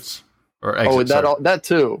correct entrance. Or exit, that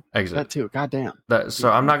too. Exit. That too. Goddamn.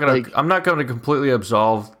 So I'm not gonna completely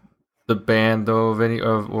absolve the band though of any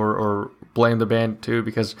or blame the band too,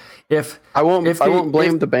 because I won't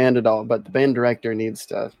blame the band at all, but the band director needs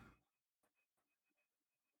to.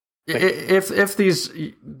 If these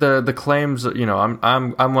the claims,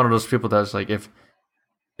 I'm one of those people that's if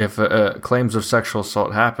claims of sexual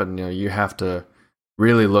assault happen, you have to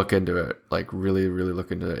really look into it, really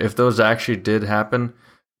look into it. If those actually did happen,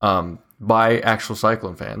 by actual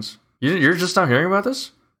Cyclone fans. You're just not hearing about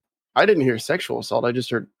this? I didn't hear sexual assault. I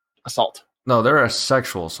just heard assault. No, there are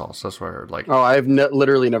sexual assaults. That's what I heard. I've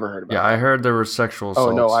literally never heard about. Yeah, I heard there were sexual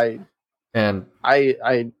assaults. Oh no, I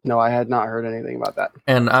had not heard anything about that.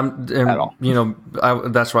 And at all.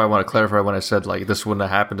 That's why I want to clarify when I said this wouldn't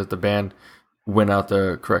have happened if the band went out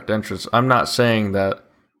the correct entrance. I'm not saying that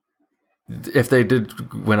if they did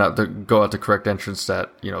go out the correct entrance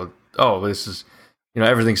that this is.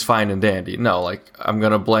 Everything's fine and dandy. No, I'm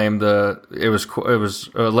gonna blame it was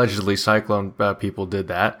allegedly Cyclone people did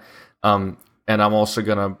that, and I'm also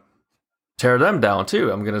gonna tear them down too.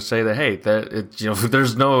 I'm gonna say that hey,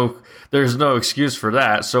 there's no excuse for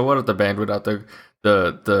that. So what if the band went out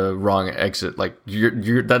the wrong exit?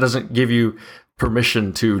 That doesn't give you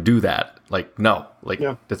permission to do that. No,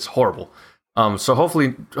 that's horrible. So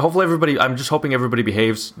hopefully everybody. I'm just hoping everybody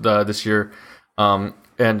behaves this year. And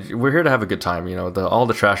we're here to have a good time. You know, all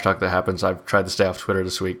the trash talk that happens. I've tried to stay off Twitter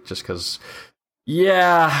this week just because. I'm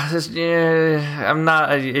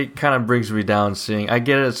not. It kind of brings me down seeing. I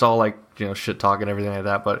get it. It's all like shit talk and everything like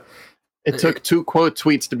that. But it took 2 quote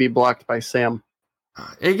tweets to be blocked by Sam.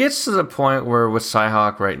 It gets to the point where with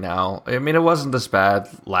Cyhawk right now, I mean, it wasn't this bad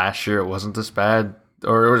last year. It wasn't this bad,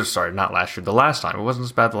 not last year. The last time, it wasn't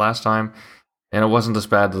this bad the last time, and it wasn't this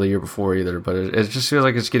bad the year before either. But it just feels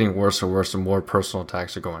like it's getting worse and worse, and more personal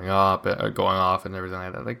attacks are going off, and everything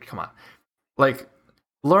like that. Like, come on, like,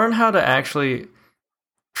 learn how to actually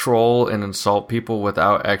troll and insult people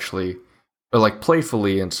without actually, or like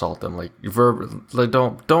playfully insult them. Like,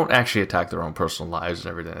 don't actually attack their own personal lives and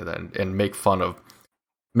everything like that, and make fun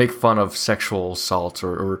of sexual assaults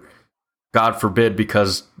or God forbid,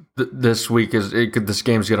 because this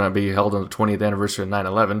game's going to be held on the 20th anniversary of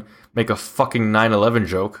 9/11, make a fucking 9/11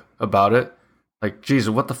 joke about it. Like, Jesus,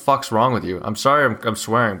 what the fuck's wrong with you? I'm sorry, I'm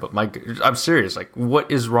swearing, but I'm serious. Like, what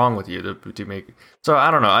is wrong with you to make? So I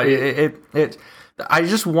don't know. I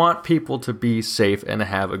just want people to be safe and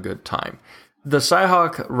have a good time. The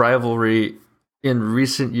Cyhawk rivalry in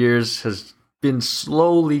recent years has been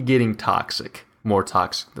slowly getting toxic. More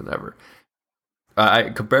toxic than ever.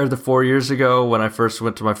 Compared to 4 years ago when I first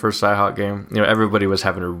went to my first Cyhawk game, everybody was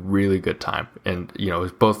having a really good time, and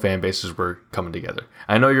both fan bases were coming together.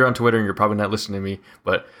 I know you're on Twitter and you're probably not listening to me,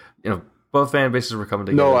 but both fan bases were coming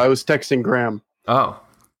together. No, I was texting Graham. Oh,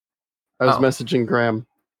 I was messaging Graham.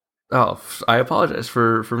 Oh, I apologize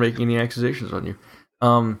for making any accusations on you.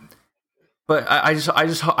 But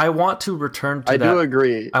I want to return to that. I do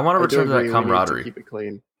agree. I want to return to that camaraderie. We need to keep it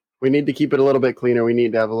clean. We need to keep it a little bit cleaner. We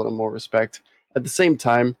need to have a little more respect. At the same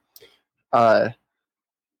time, let's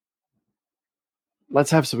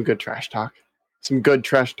have some good trash talk. Some good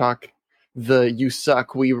trash talk. The "you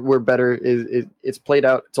suck, we're better" it's played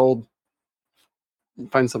out. It's old.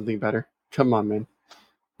 Find something better. Come on, man.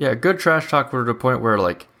 Yeah, good trash talk to the point where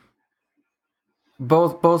like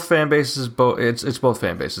both fan bases, it's both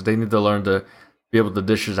fan bases. They need to learn to be able to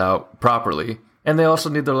dish it out properly, and they also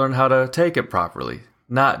need to learn how to take it properly.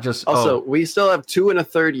 Not just also, we still have 2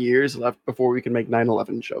 1/3 years left before we can make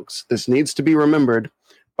 9/11 jokes. This needs to be remembered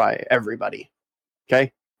by everybody.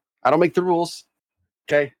 Okay, I don't make the rules.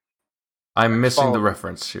 Okay, I'm missing the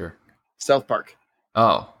reference here. South Park.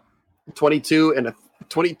 Oh, 22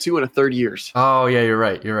 1/3 years. Oh yeah, you're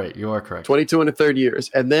right. You are correct. 22 1/3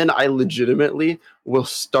 years, and then I legitimately will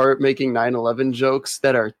start making 9/11 jokes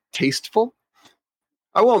that are tasteful.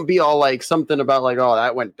 I won't be all like something about like, oh,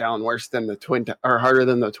 that went down worse than the or harder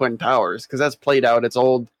than the Twin Towers, because that's played out. It's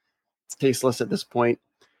old. It's tasteless at this point,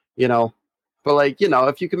 But like,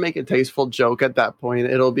 if you can make a tasteful joke at that point,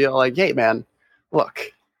 it'll be like, hey, man,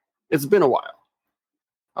 look, it's been a while.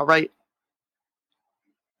 All right,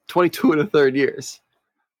 22 1/3 years.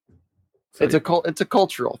 It's a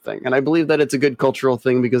cultural thing, and I believe that it's a good cultural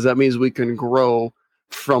thing because that means we can grow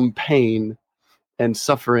from pain and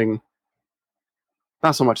suffering.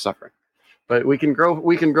 Not so much suffering, but we can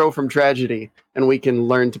grow from tragedy, and we can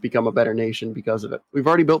learn to become a better nation because of it. We've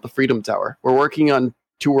already built the Freedom Tower. We're working on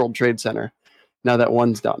 2 World Trade Center now that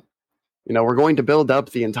one's done. We're going to build up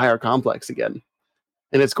the entire complex again,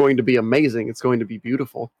 and it's going to be amazing. It's going to be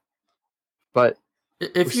beautiful, but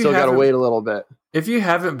we still got to wait a little bit. If you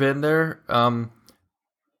haven't been there,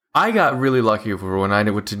 I got really lucky when I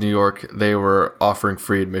went to New York. They were offering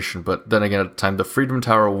free admission, but then again, at the time, the Freedom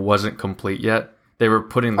Tower wasn't complete yet. They were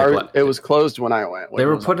putting it was closed when I went. They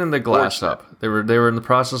were putting the glass up. They were in the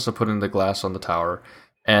process of putting the glass on the tower,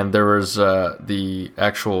 and there was the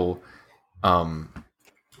actual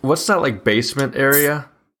what's that like basement area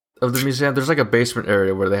of the museum? There's like a basement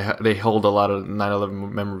area where they hold a lot of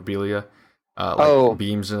 9/11 memorabilia,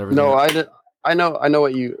 beams and everything. No, I know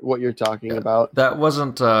what you're talking about. That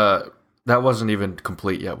wasn't even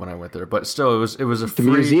complete yet when I went there, but still, it was a free.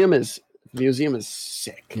 The museum is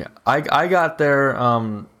sick. Yeah, I got there.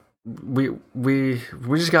 We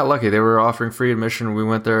just got lucky. They were offering free admission. We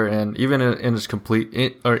went there, and even in its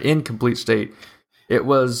incomplete state, it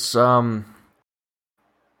was. I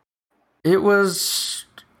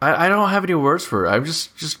don't have any words for it. I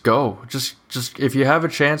just go. Just if you have a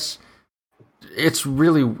chance, it's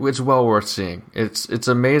well worth seeing. It's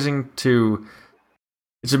amazing to.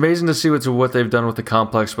 It's amazing to see what they've done with the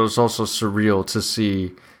complex, but it's also surreal to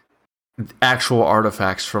see actual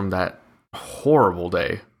artifacts from that horrible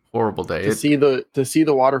day. To see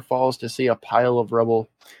the waterfalls, to see a pile of rubble,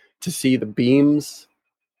 to see the beams,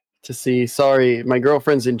 to see. Sorry, my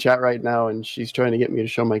girlfriend's in chat right now, and she's trying to get me to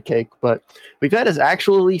show my cake. But we've had an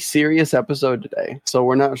actually serious episode today, so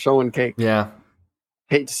we're not showing cake. Yeah.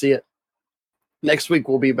 Hate to see it. Next week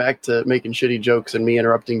we'll be back to making shitty jokes and me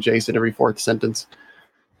interrupting Jason every fourth sentence.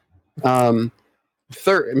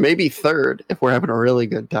 Maybe third if we're having a really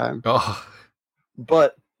good time. Oh,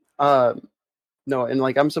 But no, and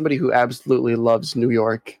like I'm somebody who absolutely loves New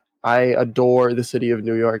York. I adore the city of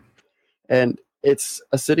New York, and it's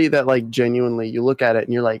a city that like genuinely you look at it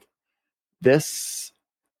and you're like, this.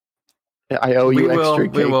 I owe you extra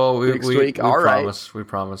cake next week. We All right. promise. We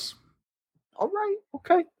promise. All right,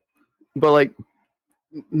 okay. But like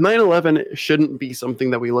 9/11 shouldn't be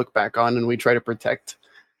something that we look back on and we try to protect.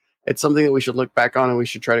 It's something that we should look back on and we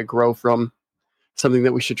should try to grow from. Something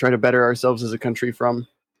that we should try to better ourselves as a country from.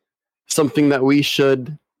 Something that we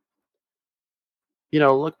should,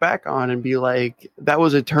 look back on and be like, that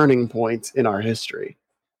was a turning point in our history.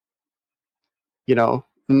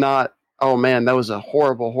 Not, oh man, that was a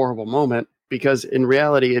horrible, horrible moment. Because in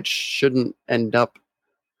reality, it shouldn't end up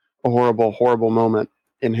a horrible, horrible moment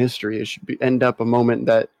in history. It should end up a moment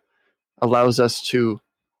that allows us to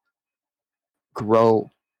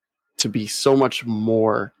grow to be so much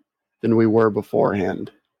more than we were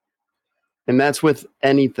beforehand. And that's with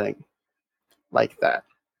anything like that.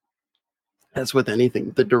 That's with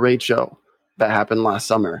anything. The derecho that happened last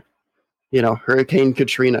summer. Hurricane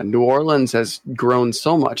Katrina. New Orleans has grown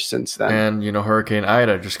so much since then. And, Hurricane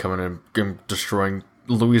Ida just coming and destroying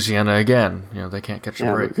Louisiana again. They can't catch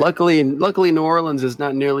a break. Luckily, New Orleans is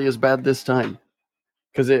not nearly as bad this time.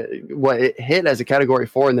 Because it hit as a Category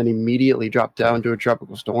 4 and then immediately dropped down to a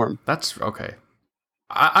tropical storm. That's okay.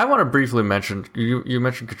 I want to briefly mention, you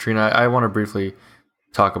mentioned Katrina. I want to briefly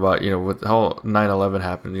talk about, with how 9/11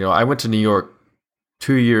 happened. I went to New York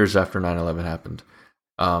 2 years after 9/11 happened.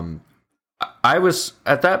 I was,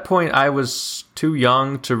 at that point, I was too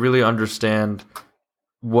young to really understand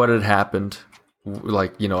what had happened.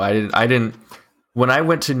 Like, I didn't, when I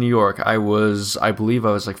went to New York, I believe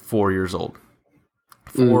I was like 4 years old.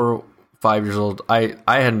 5 years old. I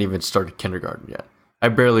hadn't even started kindergarten yet. I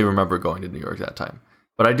barely remember going to New York that time.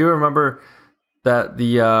 But I do remember that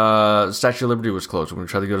the Statue of Liberty was closed. When we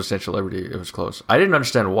tried to go to Statue of Liberty, it was closed. I didn't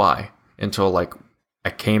understand why until like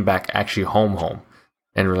I came back actually home.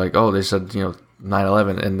 And we're like, oh, they said,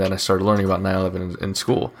 9/11. And then I started learning about 9/11 in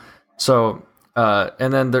school. So,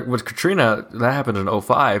 and then with Katrina, that happened in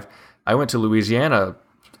 2005. I went to Louisiana,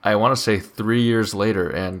 I want to say 3 years later.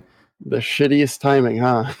 And the shittiest timing,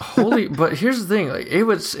 huh? But here's the thing. Like,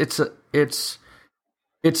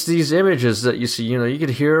 it's these images that you see, you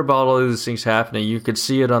could hear about all these things happening. You could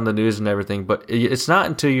see it on the news and everything, but it's not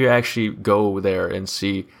until you actually go there and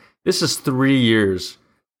see. This is 3 years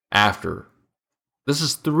after. This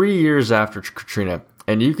is 3 years after Katrina,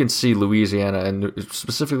 and you can see Louisiana and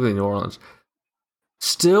specifically New Orleans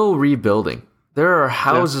still rebuilding. There are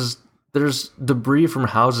houses, there's debris from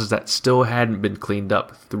houses that still hadn't been cleaned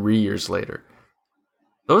up 3 years later.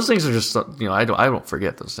 Those things are just, I don't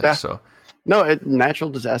forget those things. Yeah. So. No, natural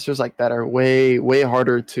disasters like that are way, way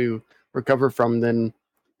harder to recover from than,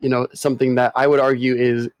 something that I would argue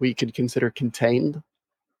is we could consider contained.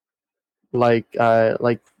 Like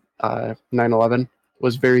 9/11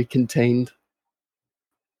 was very contained.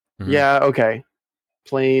 Mm-hmm. Yeah, okay.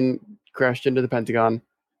 Plane crashed into the Pentagon.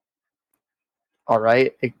 All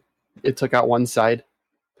right. It took out one side.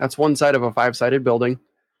 That's one side of a 5-sided building.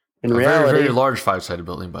 In reality, very, very large 5-sided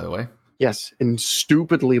building, by the way. Yes, and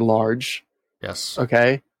stupidly large. Yes.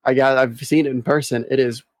 Okay. I've seen it in person. It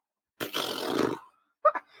is.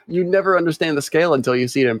 You never understand the scale until you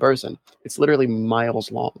see it in person. It's literally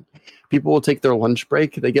miles long. People will take their lunch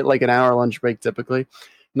break. They get like an hour lunch break typically. And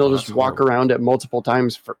they'll just walk around it multiple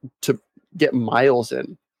times to get miles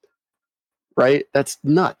in. Right? That's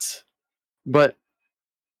nuts. But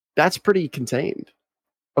that's pretty contained.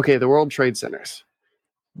 Okay, the World Trade Centers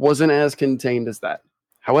wasn't as contained as that.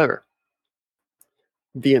 However,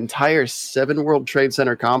 the entire 7 World Trade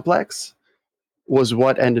Center complex was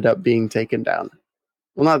what ended up being taken down.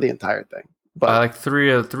 Well, not the entire thing, but like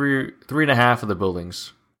three and a half of the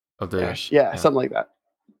buildings of the something like that.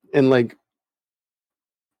 And like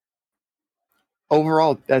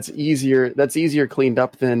overall, that's easier cleaned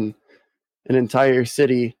up than an entire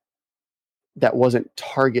city that wasn't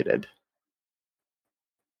targeted.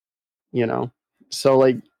 So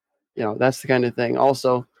like, that's the kind of thing.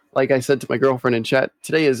 Also, like I said to my girlfriend in chat,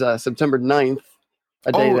 today is September 9th,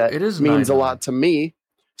 a day that means a lot to me.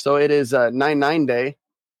 So it is 9/9 day.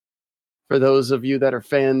 For those of you that are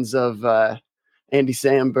fans of Andy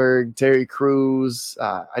Samberg, Terry Crews,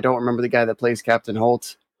 I don't remember the guy that plays Captain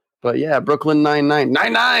Holt, But yeah, Brooklyn Nine-Nine.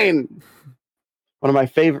 Nine-Nine! One of my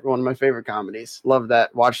favorite comedies. Love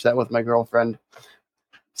that. Watch that with my girlfriend.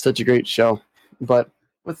 Such a great show. But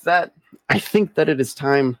with that, I think that it is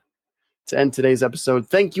time to end today's episode.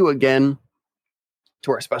 Thank you again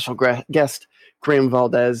to our special guest, Graham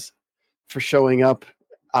Valdez, for showing up,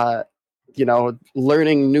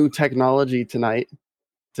 learning new technology tonight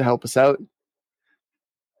to help us out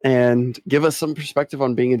and give us some perspective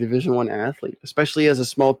on being a Division I athlete, especially as a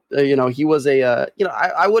small, he was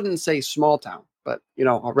I wouldn't say small town, but,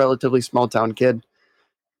 a relatively small town kid,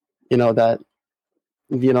 that,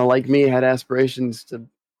 like me, had aspirations to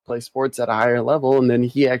play sports at a higher level. And then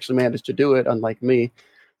he actually managed to do it. Unlike me,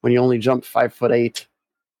 when you only jump 5'8"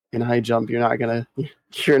 in high jump, you're not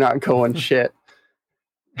going shit.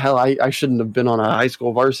 Hell, I shouldn't have been on a high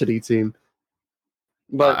school varsity team.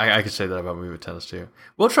 But I could say that about me with tennis too.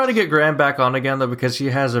 We'll try to get Graham back on again though, because he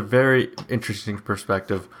has a very interesting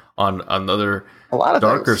perspective on another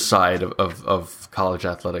darker side of college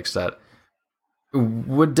athletics that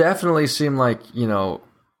would definitely seem like,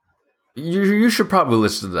 you should probably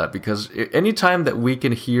listen to that, because anytime that we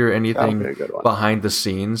can hear anything behind the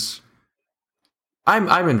scenes,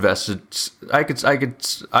 I'm invested. I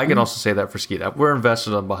can also say that for Skeet Up. We're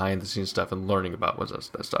invested on behind the scenes stuff and learning about that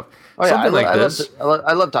stuff. Oh, yeah,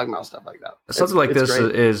 I love talking about stuff like that. Something like this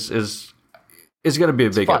is going to be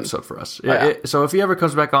a big episode for us. So if he ever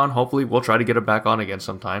comes back on, hopefully we'll try to get him back on again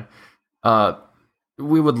sometime.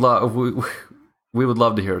 We would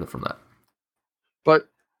love to hear from that. But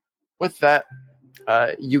with that,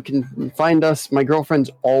 you can find us. My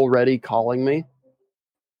girlfriend's already calling me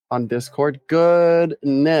on Discord.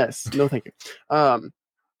 Goodness. No, thank you.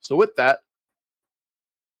 So with that,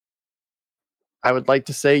 I would like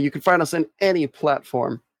to say you can find us on any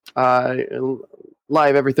platform.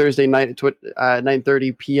 Live every Thursday night at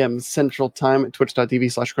 9:30 p.m. Central Time at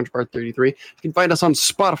twitch.tv/crunchbar33. You can find us on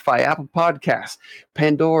Spotify, Apple Podcasts,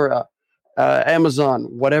 Pandora, Amazon,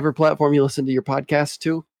 whatever platform you listen to your podcast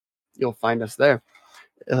to, you'll find us there.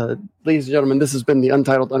 Ladies and gentlemen, this has been the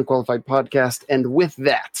Untitled Unqualified Podcast, and with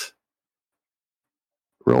that,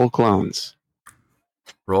 roll clones.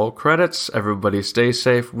 Roll credits. Everybody stay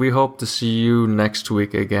safe. We hope to see you next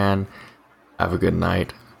week again. Have a good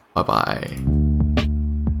night. Bye-bye.